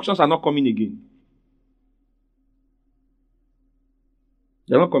 certain instructions are not coming again.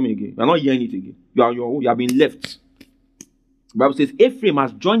 They're not coming again. You're not hearing it again. You have been left. The Bible says, Ephraim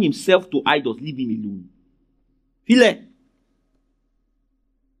has joined himself to idols, leave him alone. Feel it?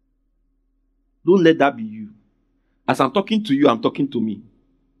 Don't let that be you. As I'm talking to you, I'm talking to me.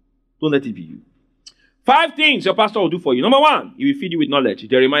 Don't let it be you. 5 things your pastor will do for you. Number 1, he will feed you with knowledge.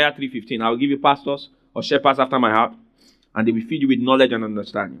 Jeremiah 3:15. I will give you pastors or shepherds after my heart, and they will feed you with knowledge and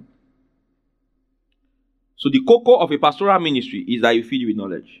understanding. So the cocoa of a pastoral ministry is that you feed you with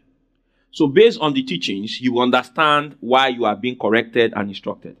knowledge. So based on the teachings, you will understand why you are being corrected and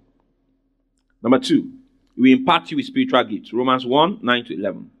instructed. Number 2, he will impart you with spiritual gifts. Romans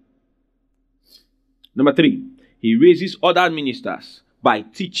 1:9-11. Number 3, he raises other ministers by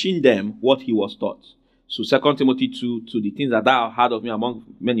teaching them what he was taught. So 2 Timothy 2, the things that thou hast heard of me among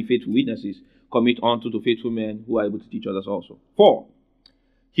many faithful witnesses, commit unto the faithful men who are able to teach others also. 4,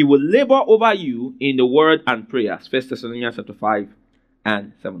 he will labor over you in the word and prayers. 1 Thessalonians 5:17.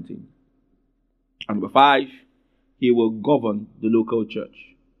 And number 5, he will govern the local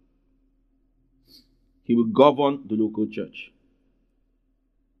church. He will govern the local church.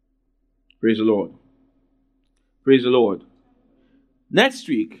 Praise the Lord. Praise the Lord. Next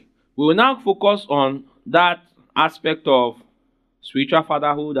week, we will now focus on that aspect of spiritual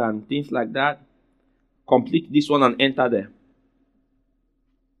fatherhood and things like that. Complete this one and enter there.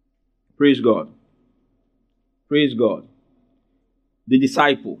 Praise God. Praise God. The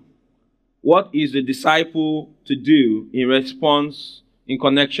disciple. What is the disciple to do in response, in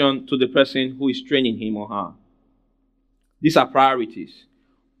connection to the person who is training him or her? These are priorities.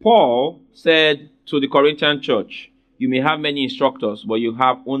 Paul said to the Corinthian church, you may have many instructors, but you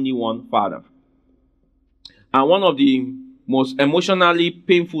have only one father. And one of the most emotionally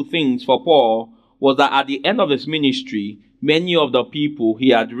painful things for Paul was that at the end of his ministry, many of the people he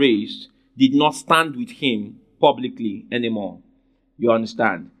had raised did not stand with him publicly anymore. You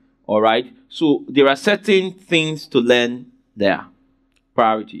understand? All right? So there are certain things to learn there.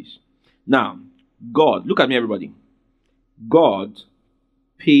 Priorities. Now, God, look at me everybody. God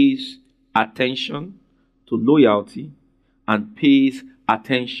pays attention to loyalty and pays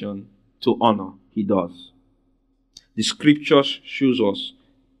attention to honor. He does. The scriptures shows us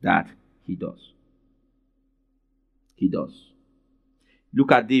that he does. He does.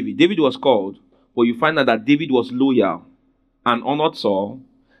 Look at David. David was called, but you find out that David was loyal and honored Saul,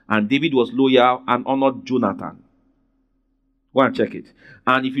 and David was loyal and honored Jonathan. Go and check it.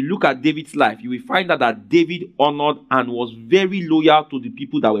 And if you look at David's life, you will find out that David honored and was very loyal to the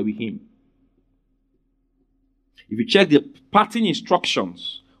people that were with him. If you check the parting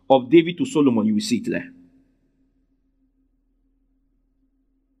instructions of David to Solomon, you will see it there.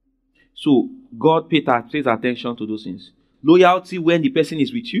 So, God pays attention to those things. Loyalty when the person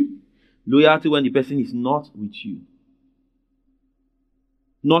is with you. Loyalty when the person is not with you.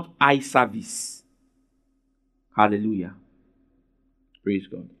 Not eye service. Hallelujah. Praise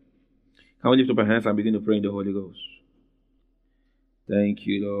God. Can we lift up our hands and begin to pray in the Holy Ghost? Thank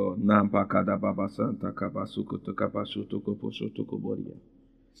you, Lord.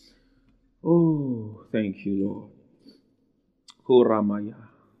 Oh, thank you, Lord. Koramaya.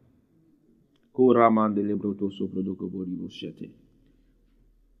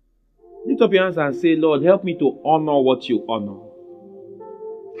 Lift up your hands and say, Lord, help me to honor what you honor.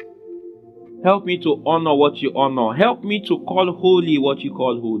 Help me to honor what you honor. Help me to call holy what you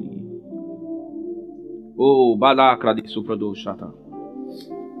call holy. Oh, Bala Kradi Suprado Shata.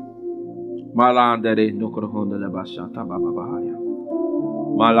 Mala Andere Nokrohonda Lebashata Baba Bahaya.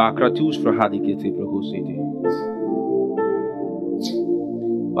 Mala Kratus Prahadikete Prahosete.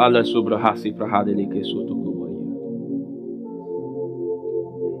 Bala Subrahasi Prahadelike Sotokoboya.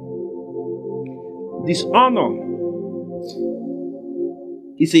 Dishonor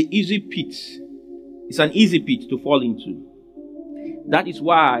is an easy pit. It's an easy pit to fall into. That is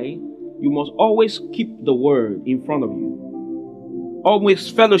why you must always keep the word in front of you. Always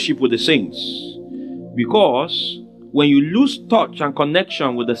fellowship with the saints. Because when you lose touch and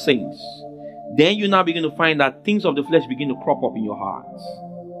connection with the saints, then you now begin to find that things of the flesh begin to crop up in your heart.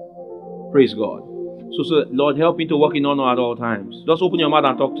 Praise God. So Lord, help me to walk in honor at all times. Just open your mouth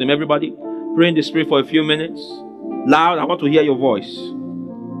and talk to him. Everybody, pray in the spirit for a few minutes. Loud, I want to hear your voice.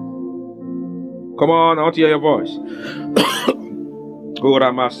 Come on, I want to hear your voice.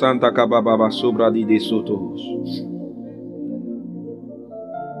 Orama Santa Kababa Sobra di Sotos.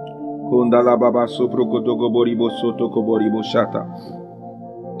 Kundala Baba Sopro Kotokoboribo Soto Koboribo Shata.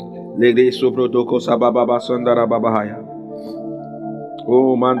 Legre Sopro Toko Sababa Sandara Babahaya.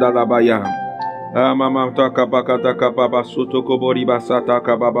 Oh Mandala Baya. Mama Taka Bakata Kababa Soto Koboriba Sata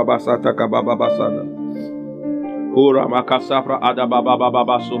Kababa Sata Kababa Basana. Ora Makasafra Ada Baba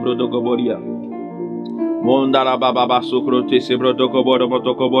Baba Sobro Dogoboria. Mondara baba basukro te sebro doko boro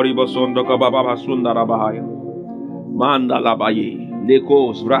botoko bori boson doko baba basundara bahaya. Mandala baye.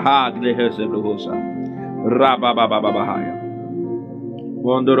 Lekos vrahag lehese bruhosa. Raba baba bahaya.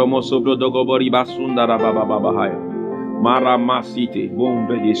 Mondoro mosobro doko bori basundara baba bahaya. Mara masite.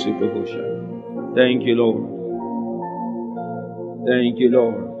 Bombe yese bruhosha. Thank you, Lord. Thank you,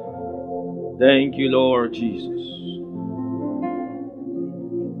 Lord. Thank you, Lord Jesus.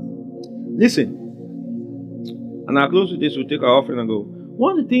 Listen. And I'll close with this. We'll take our offering and go.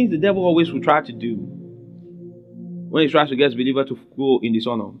 One of the things the devil always will try to do when he tries to get his believer to go in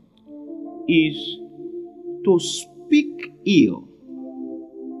dishonor is to speak ill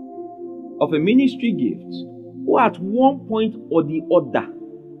of a ministry gift who at one point or the other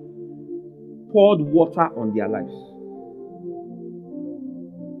poured water on their lives.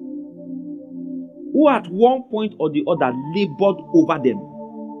 Who at one point or the other labored over them.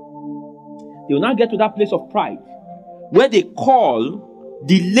 They will now get to that place of pride where they call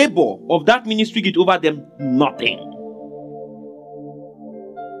the labor of that ministry gift over them nothing.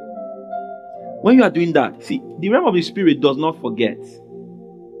 When you are doing that, see, the realm of the spirit does not forget.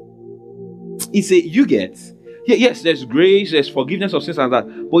 It's you get. Yes, there's grace, there's forgiveness of sins and that.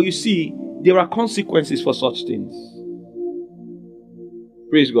 But you see, there are consequences for such things.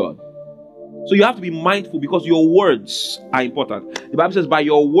 Praise God. So you have to be mindful because your words are important. The Bible says, by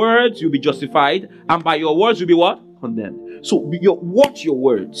your words you'll be justified, and by your words you'll be what? Condemned. So watch your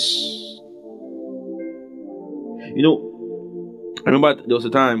words. You know, I remember there was a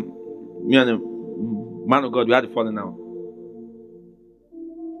time, me and a man of God, we had a falling out.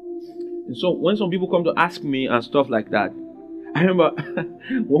 And so when some people come to ask me and stuff like that, I remember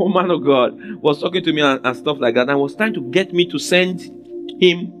one man of God was talking to me and stuff like that, and was trying to get me to send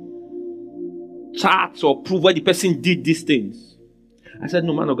him charts or prove where the person did these things. I said,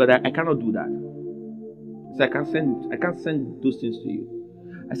 no, man of God, I cannot do that. I said, I can't send those things to you.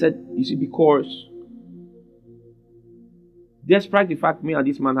 I said, you see, because despite the fact me and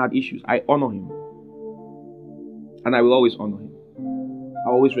this man had issues, I honor him. And I will always honor him. I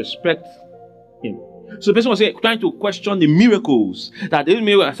always respect him. So the person was trying to question the miracles. That they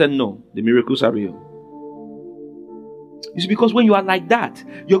didn't. I said, no, the miracles are real. It's because when you are like that,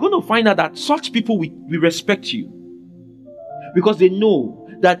 you're going to find out that such people will respect you. Because they know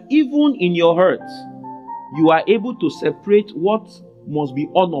that even in your hurt, you are able to separate what must be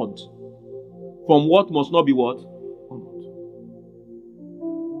honored from what must not be what? Honored.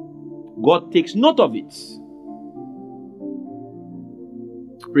 God takes note of it.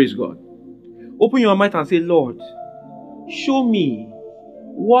 Praise God. Open your mouth and say, Lord, show me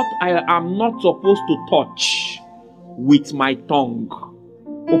what I am not supposed to touch with my tongue.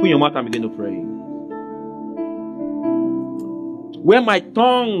 Open your mouth and begin to pray. Where my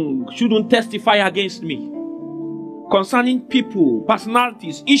tongue shouldn't testify against me concerning people,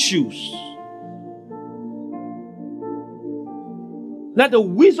 personalities, issues. Let the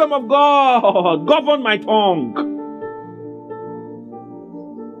wisdom of God govern my tongue.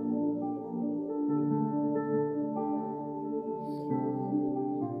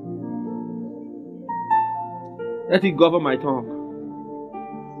 Let it govern my tongue.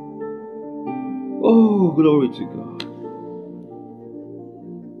 Oh, glory to God.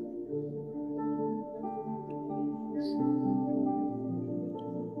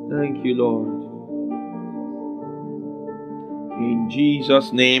 Thank you, Lord. In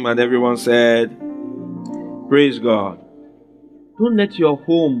Jesus' name, and everyone said, praise God. Don't let your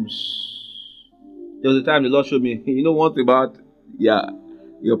homes. There was a time the Lord showed me, you know one thing about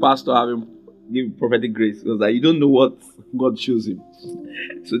your pastor having give prophetic grace. It was like you don't know what God shows him.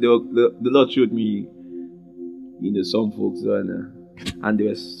 So the Lord showed me, some folks and there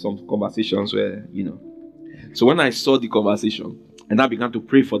were some conversations where, So when I saw the conversation and I began to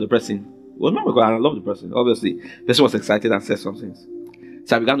pray for the person, well, not because I love the person. Obviously, the person was excited and said some things.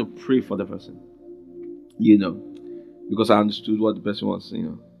 So I began to pray for the person, because I understood what the person was,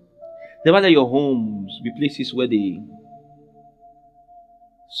 Never let your homes be places where they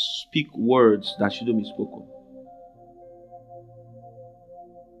speak words that shouldn't be spoken.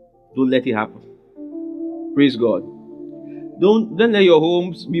 Don't let it happen. Praise God. Don't let your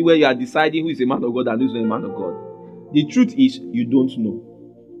homes be where you are deciding who is a man of God and who is not a man of God. The truth is, you don't know.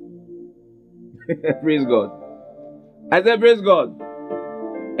 Praise God. I said, praise God.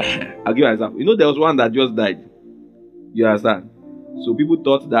 I'll give you an example. There was one that just died. You understand? So people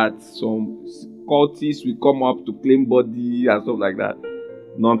thought that some cultists will come up to claim body and stuff like that.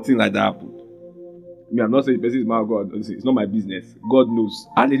 Nothing like that happened. I'm not saying the person is man of God. It's not my business. God knows.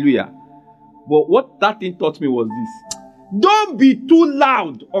 Hallelujah. But what that thing taught me was this. Don't be too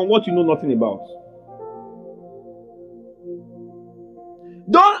loud on what you know nothing about.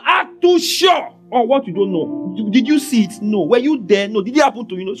 Don't act too sure on what you don't know. Did you see it? No. Were you there? No. Did it happen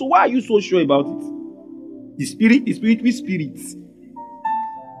to you? No. So why are you so sure about it? The spirit, which spirit?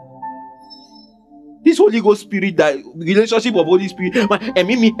 This Holy Ghost spirit, that relationship of Holy Spirit.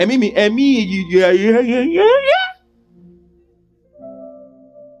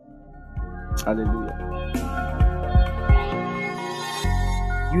 Hallelujah.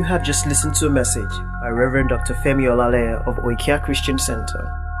 You have just listened to a message by Reverend Dr. Femi Olaleye of Oikea Christian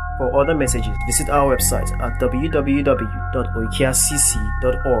Center. For other messages, visit our website at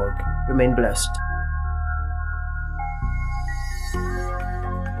www.oikeacc.org. Remain blessed.